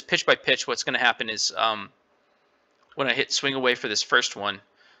 if I do this pitch by pitch, what's going to happen is when I hit swing away for this first one,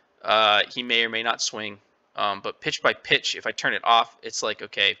 he may or may not swing. But pitch by pitch, if I turn it off, it's like,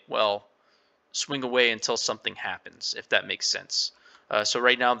 okay, well, swing away until something happens, if that makes sense. So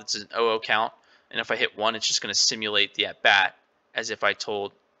right now that's an 0-0 count, and if I hit 1, it's just going to simulate the at bat as if I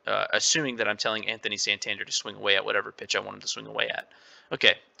told, assuming that I'm telling Anthony Santander to swing away at whatever pitch I want him to swing away at.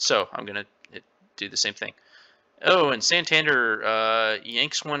 Okay, so I'm going to do the same thing. Oh, and Santander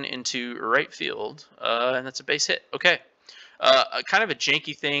yanks one into right field, and that's a base hit. Okay, kind of a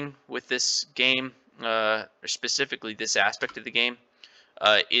janky thing with this game, or specifically this aspect of the game,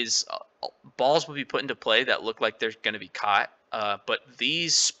 is balls will be put into play that look like they're going to be caught, but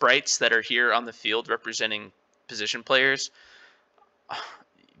these sprites that are here on the field representing position players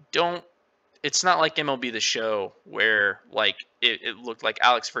don't. It's not like MLB The Show where like it looked like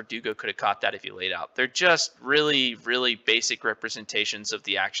Alex Verdugo could have caught that if he laid out. They're just really, really basic representations of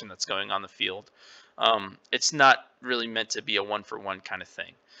the action that's going on the field. It's not really meant to be a one-for-one kind of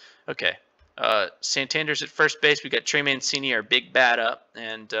thing. Okay, Santander's at first base. We got Trey Mancini, our big bat, up,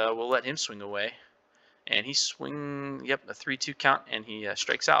 and we'll let him swing away. And he swing, yep, a 3-2 count, and he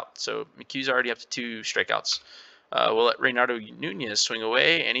strikes out. So McHugh's already up to 2 strikeouts. We'll let Reynaldo Nunez swing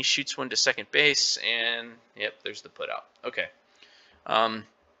away, and he shoots one to second base, and yep, there's the put out. Okay.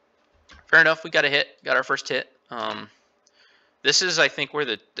 Fair enough. We got a hit. Got our first hit. This is, I think, where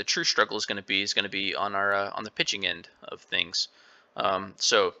the true struggle is going to be on our on the pitching end of things.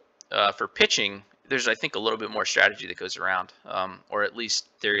 So for pitching, there's, I think, a little bit more strategy that goes around, or at least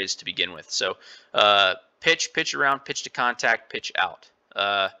there is to begin with. So pitch around, pitch to contact, pitch out.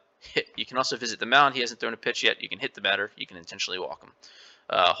 You can also visit the mound. He hasn't thrown a pitch yet. You can hit the batter. You can intentionally walk him.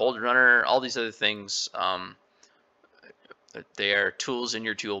 Hold runner, all these other things. They are tools in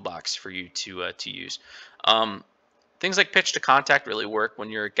your toolbox for you to use. Things like pitch to contact really work when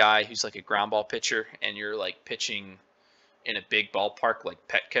you're a guy who's like a ground ball pitcher and you're like pitching in a big ballpark like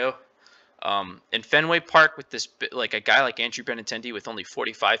Petco. In Fenway Park with this, like a guy like Andrew Benintendi with only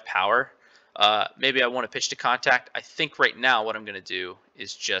 45 power, maybe I want to pitch to contact. I think right now what I'm going to do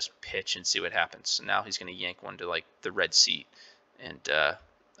is just pitch and see what happens. So now he's going to yank one to like the red seat, and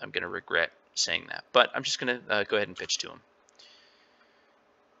I'm going to regret saying that. But I'm just going to go ahead and pitch to him.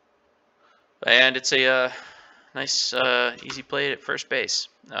 And it's a nice, easy play at first base.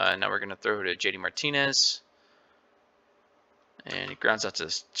 Now we're going to throw to JD Martinez. And he grounds out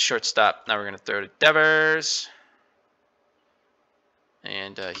to shortstop. Now we're going to throw to Devers.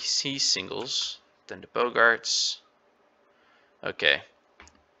 And he singles. Then to Bogarts. Okay.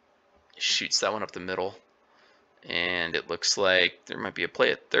 Shoots that one up the middle. And it looks like there might be a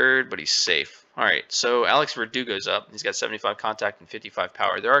play at third, but he's safe. All right, so Alex Verdugo's up. He's got 75 contact and 55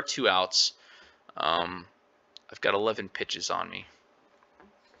 power. There are 2 outs. I've got 11 pitches on me.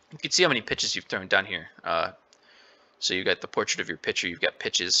 You can see how many pitches you've thrown down here. So you've got the portrait of your pitcher. You've got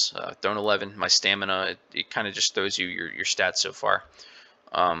pitches. Thrown 11. My stamina, it kind of just throws you your stats so far.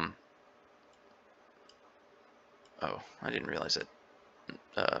 Oh, I didn't realize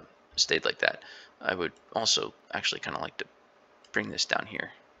that stayed like that. I would also actually kind of like to bring this down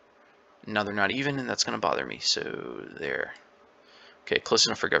here. Now they're not even, and that's going to bother me. So there. Okay, close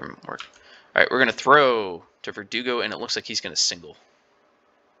enough for government work. All right, we're going to throw to Verdugo, and it looks like he's going to single.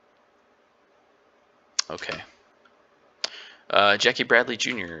 Okay. Jackie Bradley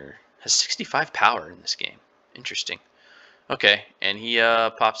Jr. has 65 power in this game. Interesting. Okay, and he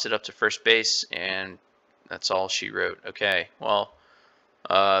pops it up to first base, and that's all she wrote. Okay, well,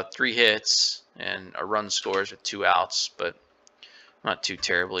 3 hits and a run scores with 2 outs, but I'm not too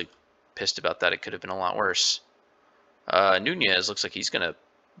terribly pissed about that. It could have been a lot worse. Nunez looks like he's going to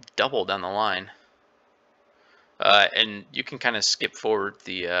double down the line. And you can kind of skip forward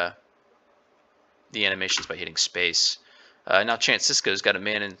the animations by hitting space. Now Chance Sisco's got a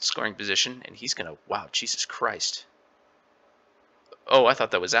man in scoring position, and he's going to, wow, Jesus Christ. Oh, I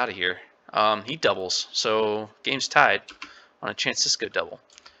thought that was out of here. He doubles, so game's tied on a Chance Sisco double.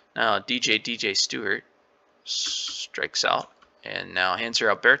 Now DJ Stewart strikes out, and now Hanser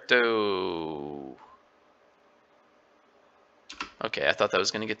Alberto. Okay, I thought that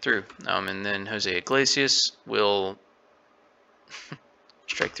was going to get through. And then Jose Iglesias will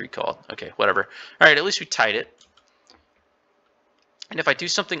strike 3 called. Okay, whatever. All right, at least we tied it. And if I do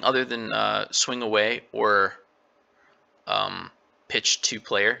something other than swing away or pitch to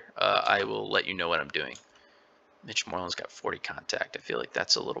player, I will let you know what I'm doing. Mitch Moreland's got 40 contact. I feel like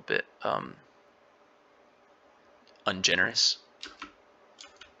that's a little bit ungenerous.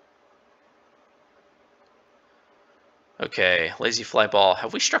 Okay, lazy fly ball.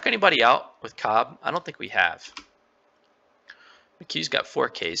 Have we struck anybody out with Cobb? I don't think we have. McHugh's got 4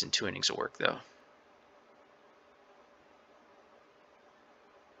 Ks and 2 innings of work, though.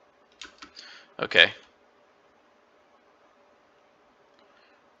 Okay.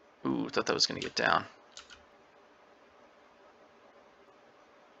 Ooh, thought that was going to get down.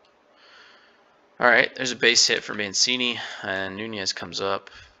 All right, there's a base hit for Mancini, and Nunez comes up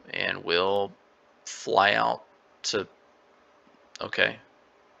and will fly out to... Okay.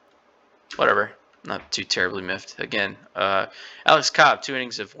 Whatever. Not too terribly miffed. Again, Alex Cobb, 2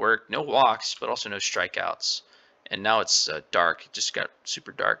 innings of work, no walks, but also no strikeouts. And now it's dark. It just got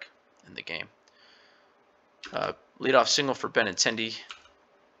super dark in the game. Leadoff single for Benintendi.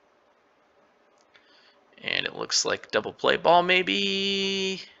 And it looks like double play ball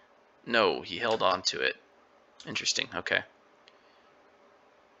maybe. No, he held on to it. Interesting. Okay.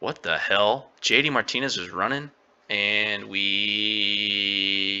 What the hell? JD Martinez was running, and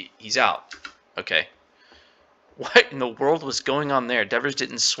he's out. Okay. What in the world was going on there? Devers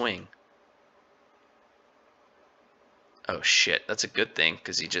didn't swing. Oh shit, that's a good thing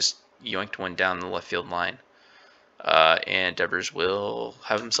because he just yoinked one down the left field line. And Devers will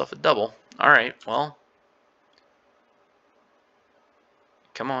have himself a double. All right, well.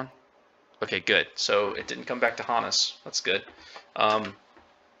 Come on. Okay, good. So it didn't come back to haunt us. That's good. I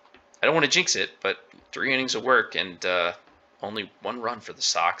don't want to jinx it, but 3 innings of work and only 1 run for the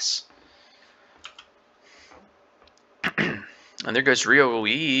Sox. And there goes Rio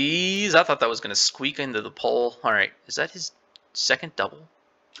Ruiz. I thought that was going to squeak into the pole. All right, is that his second double?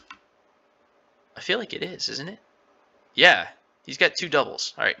 I feel like it is, isn't it? Yeah, he's got 2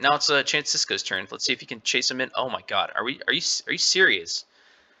 doubles. All right, now it's Chance Sisco's turn. Let's see if he can chase him in. Oh my God, are you serious?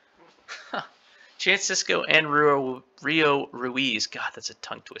 Chance Sisco and Rio Ruiz. God, that's a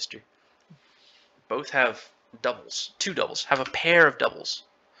tongue twister. Both have doubles, 2 doubles. Have a pair of doubles.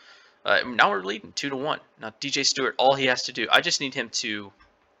 Now we're leading 2-1. Now DJ Stewart, all he has to do, I just need him to.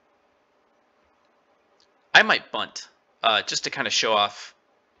 I might bunt, just to kind of show off.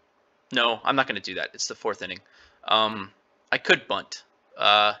 No, I'm not going to do that. It's the 4th inning. I could bunt.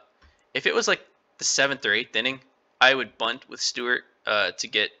 If it was like the 7th or 8th inning, I would bunt with Stewart to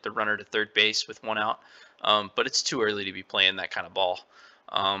get the runner to third base with 1 out. But it's too early to be playing that kind of ball.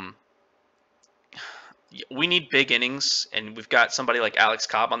 We need big innings, and we've got somebody like Alex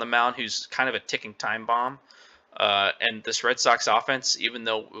Cobb on the mound who's kind of a ticking time bomb. And this Red Sox offense, even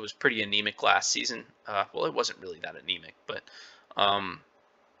though it was pretty anemic last season, well, it wasn't really that anemic, but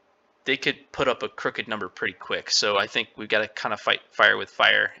they could put up a crooked number pretty quick. So I think we've got to kind of fight fire with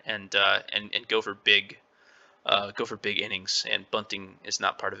fire and go for big innings. And bunting is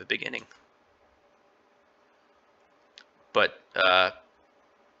not part of a big inning. But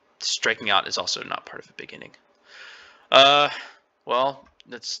striking out is also not part of a big inning. Well,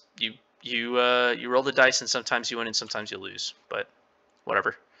 that's you roll the dice, and sometimes you win and sometimes you lose. But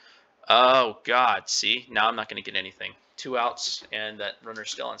whatever. Oh God, see, now I'm not going to get anything. 2 outs, and that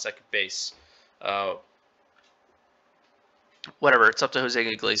runner's still on second base. Whatever. It's up to Jose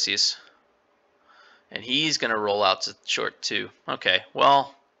Iglesias, and he's going to roll out to short too. Okay.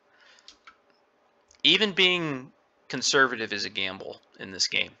 Well, even being conservative is a gamble in this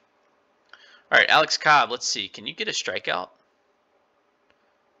game. All right, Alex Cobb, let's see. Can you get a strikeout?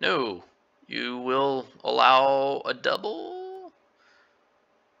 No. You will allow a double?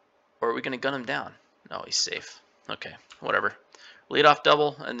 Or are we going to gun him down? No, he's safe. Okay, whatever. Leadoff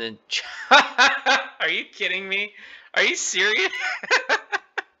double, and then... Are you kidding me? Are you serious?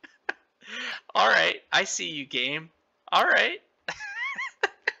 All right, I see you, game. All right.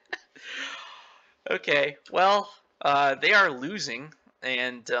 Okay, well, they are losing,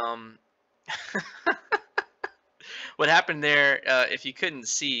 and... What happened there, if you couldn't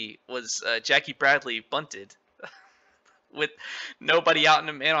see, was Jackie Bradley bunted with nobody out and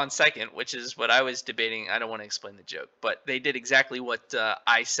a man on second, which is what I was debating. I don't want to explain the joke, but they did exactly what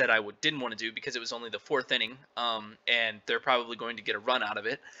I said I didn't want to do because it was only the 4th inning, and they're probably going to get a run out of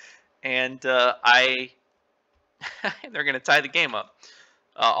it, and they're going to tie the game up.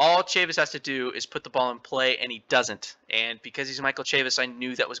 All Chavis has to do is put the ball in play, and he doesn't. And because he's Michael Chavis, I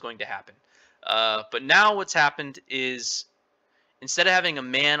knew that was going to happen. But now what's happened is instead of having a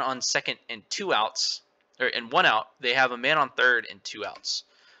man on second and 2 outs, and 1 out, they have a man on third and 2 outs.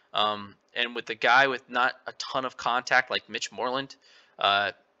 And with the guy with not a ton of contact like Mitch Moreland,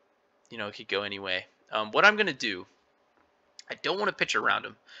 You know, it could go anyway. What I'm going to do, I don't want to pitch around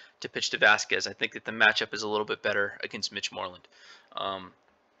him to pitch to Vasquez. I think that the matchup is a little bit better against Mitch Moreland.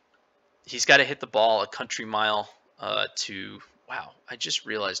 He's got to hit the ball a country mile to. Wow, I just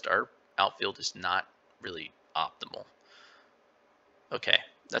realized our outfield is not really optimal. Okay,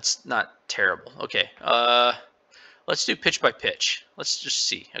 that's not terrible. Okay, let's do pitch by pitch. Let's just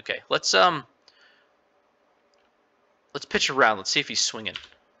see. Okay, let's pitch around. Let's see if he's swinging.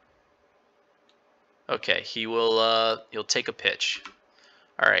 Okay, he'll take a pitch.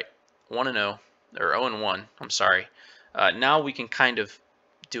 All right, 1-0 or 0-1. I'm sorry. Now we can kind of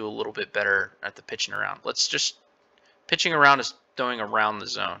do a little bit better at the pitching around. Let's just pitching around is throwing around the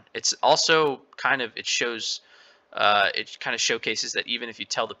zone. It's also kind of it kind of showcases that even if you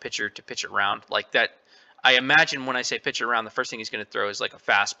tell the pitcher to pitch around like that, I imagine when I say pitch around, the first thing he's going to throw is like a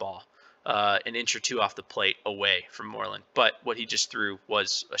fastball, an inch or two off the plate away from Moreland. But what he just threw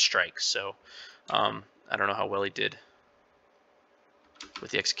was a strike. So I don't know how well he did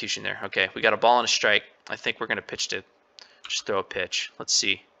with the execution there. Okay, we got a ball and a strike. I think we're going to pitch to just throw a pitch. Let's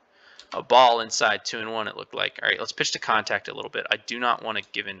see. A ball inside 2-1 it looked like. All right, let's pitch to contact a little bit. I do not want to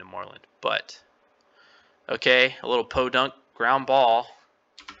give in to Moreland, but okay, a little podunk ground ball,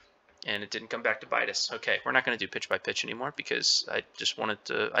 and it didn't come back to bite us. Okay, we're not going to do pitch by pitch anymore because I just wanted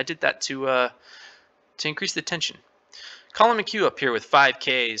to. I did that to increase the tension. Colin McHugh up here with 5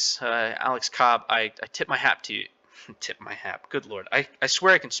 Ks. Alex Cobb, I tip my hat to you. Tip my hat. Good Lord. I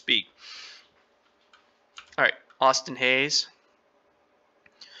swear I can speak. All right. Austin Hayes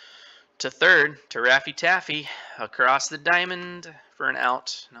to third to Raffy Taffy across the diamond for an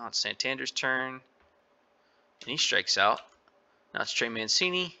out. Now it's Santander's turn. And he strikes out. Now it's Trey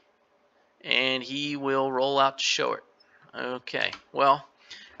Mancini. And he will roll out to short. Okay. Well,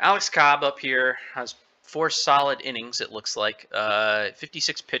 Alex Cobb up here has 4 solid innings, it looks like.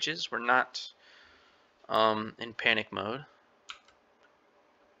 56 pitches. We're not in panic mode.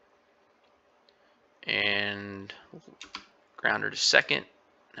 And grounder to second.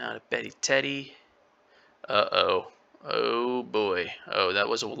 Now to Betty Teddy. Uh-oh. Oh, boy. Oh, that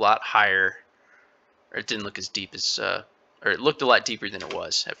was a lot higher. Or it didn't look as deep as... or it looked a lot deeper than it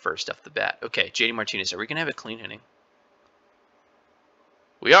was at first off the bat. Okay, JD Martinez. Are we going to have a clean inning?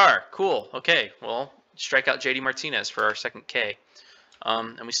 We are. Cool. Okay, well, strike out JD Martinez for our second K.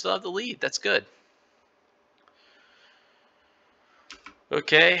 And we still have the lead. That's good.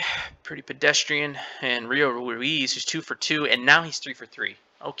 Okay, pretty pedestrian. And Rio Ruiz, who's 2 for 2, and now he's 3 for 3.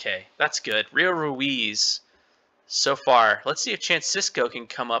 Okay, that's good. Rio Ruiz, so far. Let's see if Chance Cisco can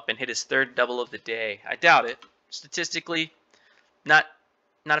come up and hit his 3rd double of the day. I doubt it. Statistically, not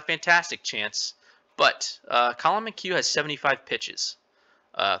a fantastic chance. But Colin McHugh has 75 pitches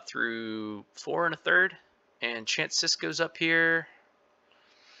through 4 1/3. And Chance Cisco's up here.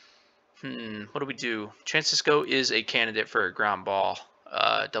 What do we do? Chance Cisco is a candidate for a ground ball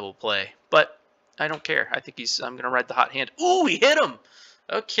double play. But I don't care. I think I'm going to ride the hot hand. Ooh, he hit him.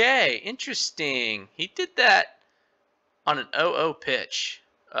 Okay, interesting. He did that on an 0-0 pitch.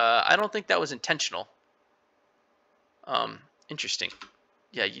 I don't think that was intentional. Interesting.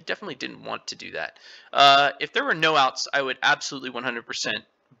 Yeah, you definitely didn't want to do that. If there were no outs, I would absolutely 100%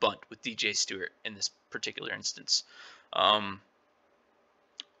 bunt with DJ Stewart in this particular instance.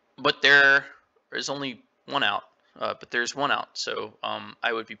 But there is only 1 out. But there's 1 out, so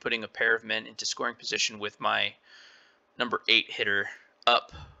I would be putting a pair of men into scoring position with my number 8 hitter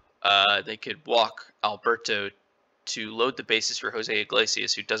up. They could walk Alberto to load the bases for Jose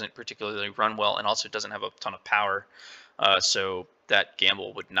Iglesias, who doesn't particularly run well and also doesn't have a ton of power. So that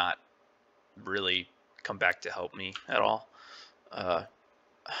gamble would not really come back to help me at all. Oh,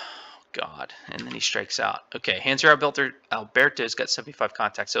 God. And then he strikes out. Okay, Hanser Alberto's got 75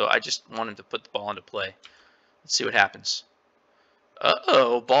 contacts, so I just want him to put the ball into play. Let's see what happens.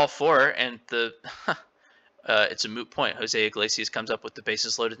 Uh-oh, ball 4, and the it's a moot point. Jose Iglesias comes up with the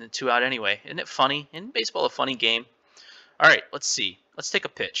bases loaded and 2 out anyway. Isn't it funny? Isn't baseball a funny game? All right, let's see. Let's take a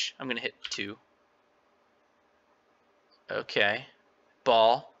pitch. I'm going to hit 2. Okay.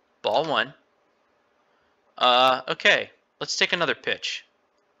 Ball 1. Okay, let's take another pitch.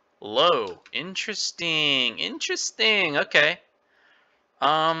 Low. Interesting. Interesting. Okay.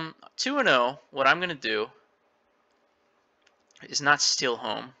 2-0. What I'm going to do is not steal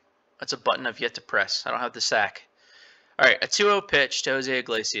home. That's a button I've yet to press. I don't have the sack. All right, a 2-0 pitch to Jose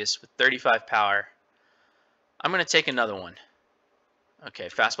Iglesias with 35 power. I'm going to take another one. Okay,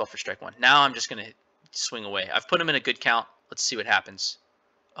 fastball for strike 1. Now I'm just going to swing away. I've put him in a good count. Let's see what happens.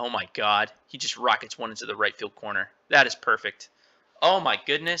 Oh, my God. He just rockets one into the right field corner. That is perfect. Oh, my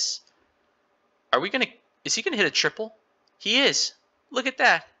goodness. Are we going to... Is he going to hit a triple? He is. Look at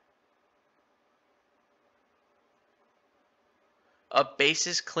that. A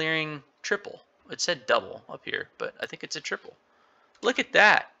bases clearing triple. It said double up here, but I think it's a triple. Look at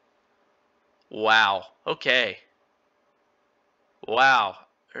that. Wow. Okay. Wow.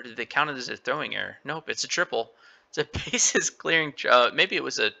 Or did they count it as a throwing error? Nope, it's a triple. It's a bases clearing. Maybe it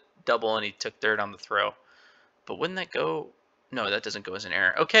was a double and he took third on the throw. But wouldn't that go? No, that doesn't go as an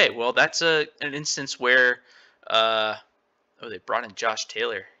error. Okay, well, that's an instance where, oh, they brought in Josh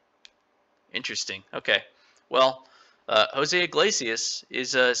Taylor. Interesting. Okay. Well, Jose Iglesias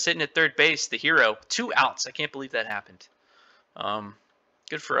is sitting at third base, the hero. 2 outs. I can't believe that happened.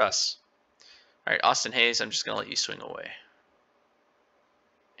 Good for us. All right, Austin Hayes, I'm just going to let you swing away.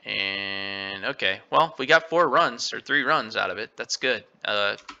 And, okay. Well, we got 4 runs, or 3 runs out of it. That's good.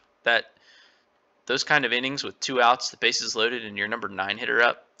 Those kind of innings with 2 outs, the bases loaded, and your number 9 hitter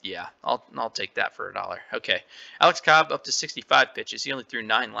up, yeah, I'll take that for $1. Okay, Alex Cobb up to 65 pitches. He only threw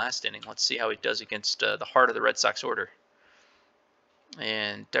 9 last inning. Let's see how he does against the heart of the Red Sox order.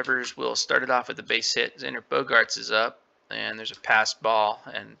 And Devers will start it off with a base hit. Xander Bogaerts is up, and there's a passed ball,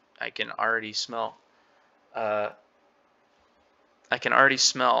 and I can already smell. The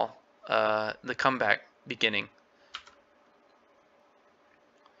comeback beginning.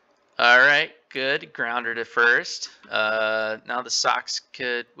 All right, good. Grounder to first. Now the Sox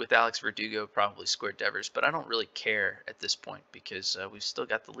could, with Alex Verdugo, probably score Devers, but I don't really care at this point because we've still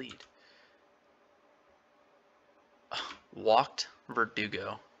got the lead. Walked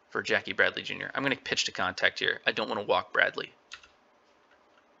Verdugo for Jackie Bradley Jr. I'm going to pitch to contact here. I don't want to walk Bradley.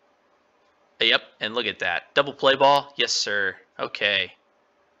 Yep, and look at that. Double play ball? Yes, sir. Okay.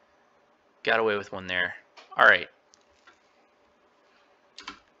 Got away with one there. All right.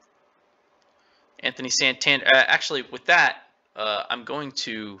 Anthony Santander. Actually, with that, I'm going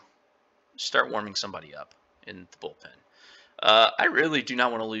to start warming somebody up in the bullpen. I really do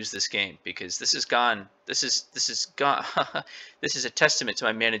not want to lose this game because this is gone. This is gone. This is a testament to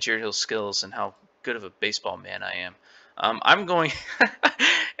my managerial skills and how good of a baseball man I am. I'm going,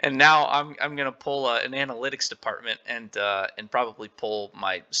 and now I'm going to pull an analytics department and probably pull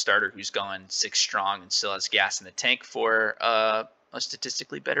my starter who's gone 6 strong and still has gas in the tank for a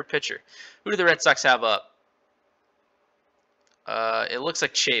statistically better pitcher. Who do the Red Sox have up? It looks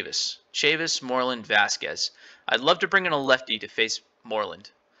like Chavis, Moreland, Vasquez. I'd love to bring in a lefty to face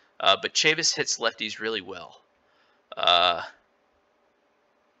Moreland, but Chavis hits lefties really well.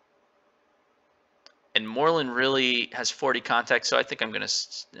 And Moreland really has 40 contact, so I think I'm going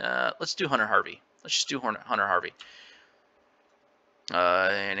to let's do Hunter Harvey. Let's just do Hunter Harvey.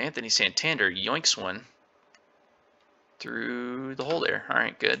 And Anthony Santander yoinks one through the hole there. All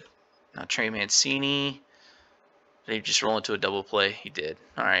right, good. Now Trey Mancini. Did he just roll into a double play? He did.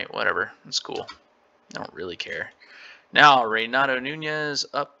 All right, whatever. That's cool. I don't really care. Now Renato Nunez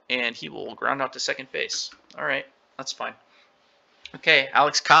up, and he will ground out to second base. All right, that's fine. Okay,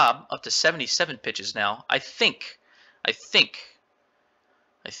 Alex Cobb up to 77 pitches now. I think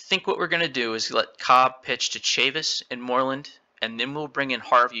what we're gonna do is let Cobb pitch to Chavis and Moreland, and then we'll bring in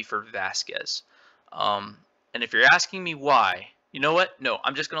Harvey for Vasquez. And if you're asking me why, you know what? No,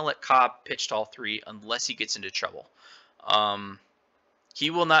 I'm just gonna let Cobb pitch to all 3 unless he gets into trouble. He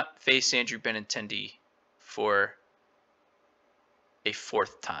will not face Andrew Benintendi for a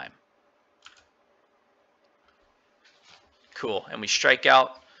 4th time. Cool. And we strike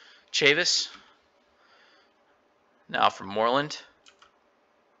out Chavis. Now for Moreland.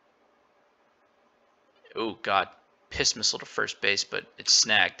 Oh, God. Piss missile to first base, but it's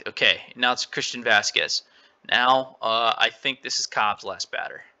snagged. Okay, now it's Christian Vasquez. Now, I think this is Cobb's last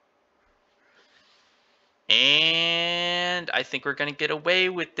batter. And I think we're going to get away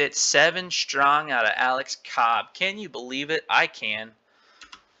with it. 7 strong out of Alex Cobb. Can you believe it? I can.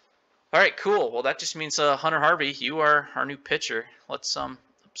 All right, cool. Well, that just means Hunter Harvey, you are our new pitcher. Let's I'm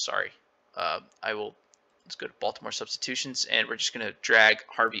sorry. Let's go to Baltimore substitutions, and we're just going to drag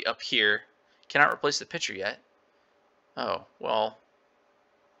Harvey up here. Cannot replace the pitcher yet. Oh, well,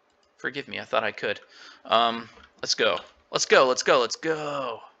 forgive me. I thought I could. Let's go. Let's go. Let's go. Let's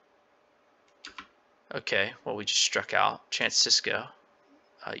go. Okay, well, we just struck out. Chance Cisco,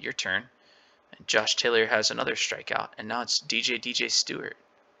 your turn. And Josh Taylor has another strikeout, and now it's DJ Stewart.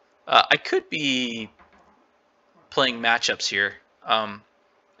 I could be playing matchups here, and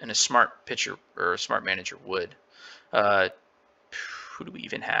a smart pitcher or a smart manager would. Who do we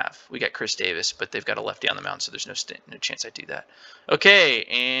even have? We got Chris Davis, but they've got a lefty on the mound, so there's no chance I do that. Okay,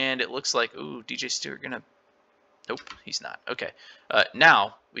 and it looks like, ooh, DJ Stewart gonna. Nope, he's not. Okay,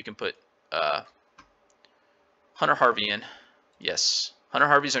 now we can put Hunter Harvey in. Yes, Hunter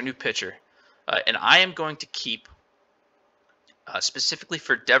Harvey's our new pitcher, and I am going to keep Specifically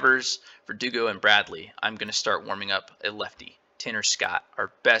for Devers, Verdugo, and Bradley, I'm going to start warming up a lefty, Tanner Scott,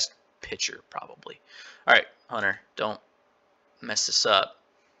 our best pitcher probably. All right, Hunter, don't mess this up.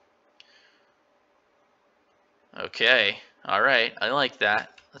 Okay, all right, I like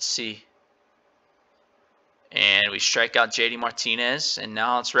that. Let's see. And we strike out JD Martinez, and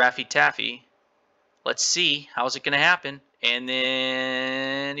now it's Raffy Taffy. Let's see, how's it going to happen? And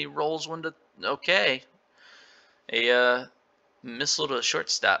then he rolls one to, okay. A missile to a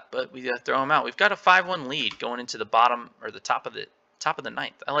shortstop, but we got to throw him out. We've got a 5-1 lead going into the bottom or the top of the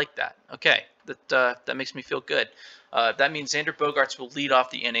ninth. I like that. Okay, that makes me feel good. That means Xander Bogaerts will lead off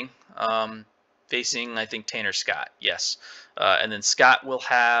the inning, facing I think Tanner Scott. Yes, and then Scott will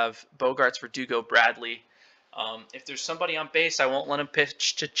have Bogaerts, Verdugo, Bradley. If there's somebody on base, I won't let him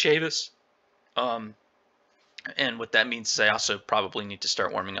pitch to Chavis. And what that means is I also probably need to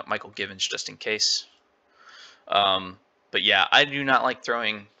start warming up Michael Givens just in case. But yeah, I do not like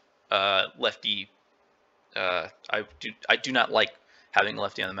throwing lefty. I do not like having a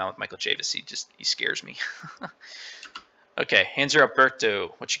lefty on the mound with Michael Chavis. He scares me. Okay, hands are up,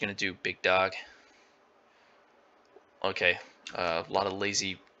 Berto. What you gonna do, big dog? Okay, a lot of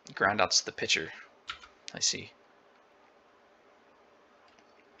lazy groundouts to the pitcher. I see.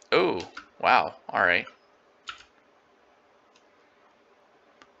 Oh, wow. All right.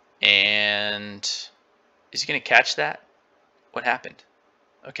 And is he going to catch that? What happened?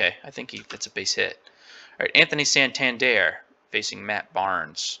 Okay, I think that's a base hit. All right, Anthony Santander facing Matt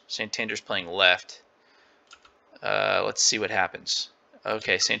Barnes. Santander's playing left. Let's see what happens.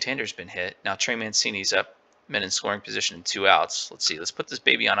 Okay, Santander's been hit. Now Trey Mancini's up, men in scoring position and 2 outs. Let's see. Let's put this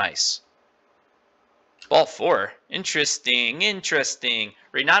baby on ice. Ball 4. Interesting. Interesting.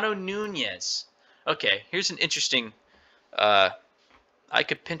 Renato Nunez. Okay, here's an interesting. I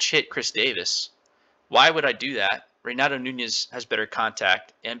could pinch hit Chris Davis. Why would I do that? Renato Nunez has better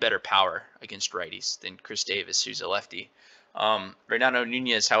contact and better power against righties than Chris Davis, who's a lefty. Renato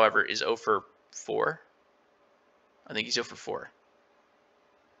Nunez, however, is 0 for 4. I think he's 0 for 4.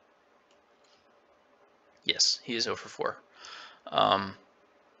 Yes, he is 0 for 4.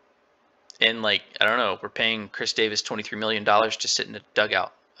 And like, I don't know, we're paying Chris Davis $23 million to sit in a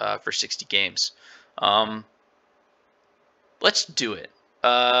dugout for 60 games. Let's do it.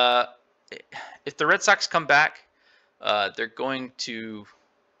 If the Red Sox come back, they're going to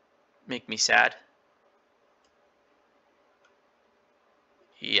make me sad.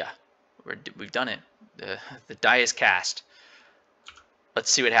 Yeah, we've done it. The die is cast.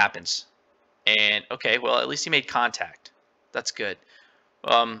 Let's see what happens. And okay, well, at least he made contact. That's good.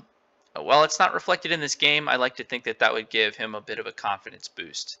 While it's not reflected in this game, I like to think that that would give him a bit of a confidence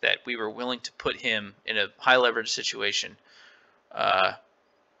boost, that we were willing to put him in a high leverage situation.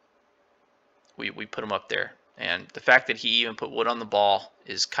 We put him up there, and the fact that he even put wood on the ball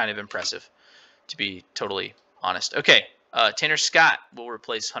is kind of impressive, to be totally honest. Okay, Tanner Scott will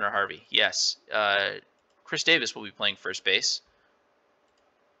replace Hunter Harvey. Yes, Chris Davis will be playing first base,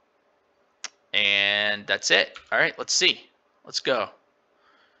 and that's it. All right, let's see. Let's go.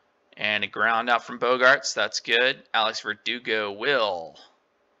 And a ground out from Bogaerts. That's good. Alex Verdugo will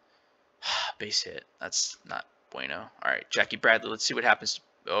base hit. That's not bueno. All right, Jackie Bradley. Let's see what happens.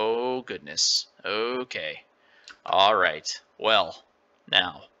 Oh, goodness. Okay. All right. Well,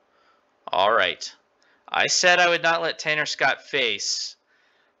 now. All right. I said I would not let Tanner Scott face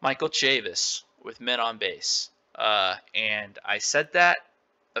Michael Chavis with men on base. And I said that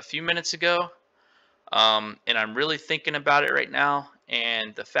a few minutes ago. And I'm really thinking about it right now.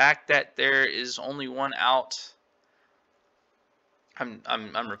 And the fact that there is only 1 out,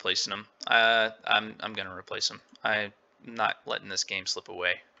 I'm replacing him. I'm gonna replace him. I'm not letting this game slip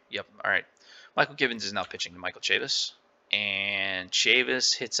away. Yep. All right. Michael Givens is now pitching to Michael Chavis, and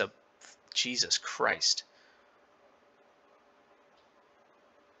Chavis hits a. Jesus Christ.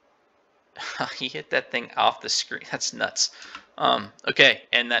 He hit that thing off the screen. That's nuts. Okay,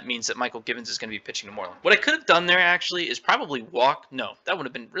 and that means that Michael Givens is going to be pitching to Moreland. What I could have done there actually is probably walk. No, that would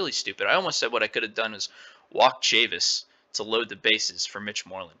have been really stupid. I almost said what I could have done is walk Chavis to load the bases for Mitch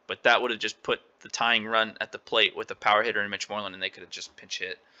Moreland, but that would have just put the tying run at the plate with a power hitter and Mitch Moreland, and they could have just pinch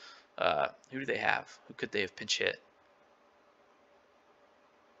hit. Who do they have? Who could they have pinch hit?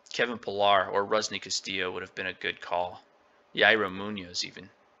 Kevin Pillar or Rusney Castillo would have been a good call. Yairo Munoz even.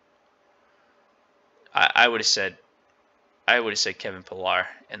 I would have said Kevin Pillar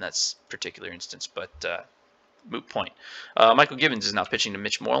in that particular instance, but moot point. Michael Givens is now pitching to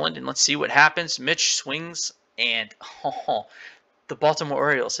Mitch Moreland, and let's see what happens. Mitch swings, and the Baltimore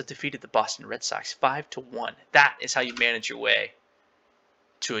Orioles have defeated the Boston Red Sox 5-1. That is how you manage your way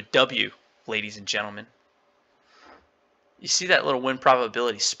to a W, ladies and gentlemen. You see that little win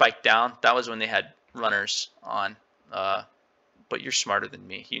probability spike down? That was when they had runners on. But you're smarter than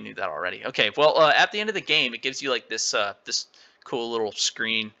me. You knew that already. Okay, well, at the end of the game, it gives you like this this cool little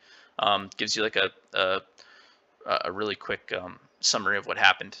screen. Gives you like a really quick summary of what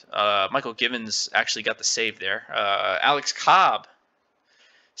happened. Michael Givens actually got the save there. Alex Cobb,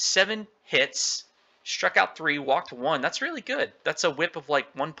 7 hits, struck out 3, walked 1. That's really good. That's a whip of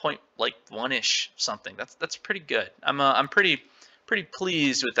like 1.1-ish something. That's pretty good. I'm pretty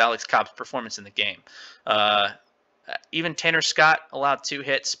pleased with Alex Cobb's performance in the game. Even Tanner Scott allowed 2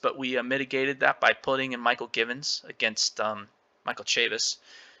 hits, but we mitigated that by putting in Michael Givens against Michael Chavis,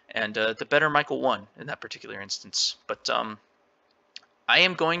 and the better Michael won in that particular instance. But I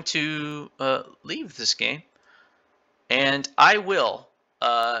am going to leave this game, and I will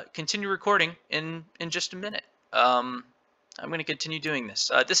continue recording in just a minute. I'm going to continue doing this.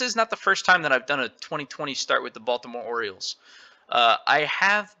 This is not the first time that I've done a 2020 start with the Baltimore Orioles. I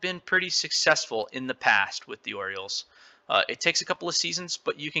have been pretty successful in the past with the Orioles. It takes a couple of seasons,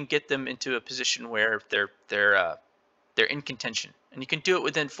 but you can get them into a position where they're in contention, and you can do it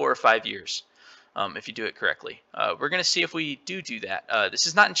within 4 or 5 years if you do it correctly. We're going to see if we do that. This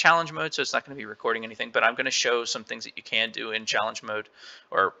is not in challenge mode, so it's not going to be recording anything, but I'm going to show some things that you can do in challenge mode,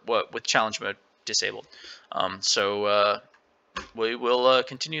 or with challenge mode disabled. So we will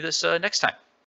continue this next time.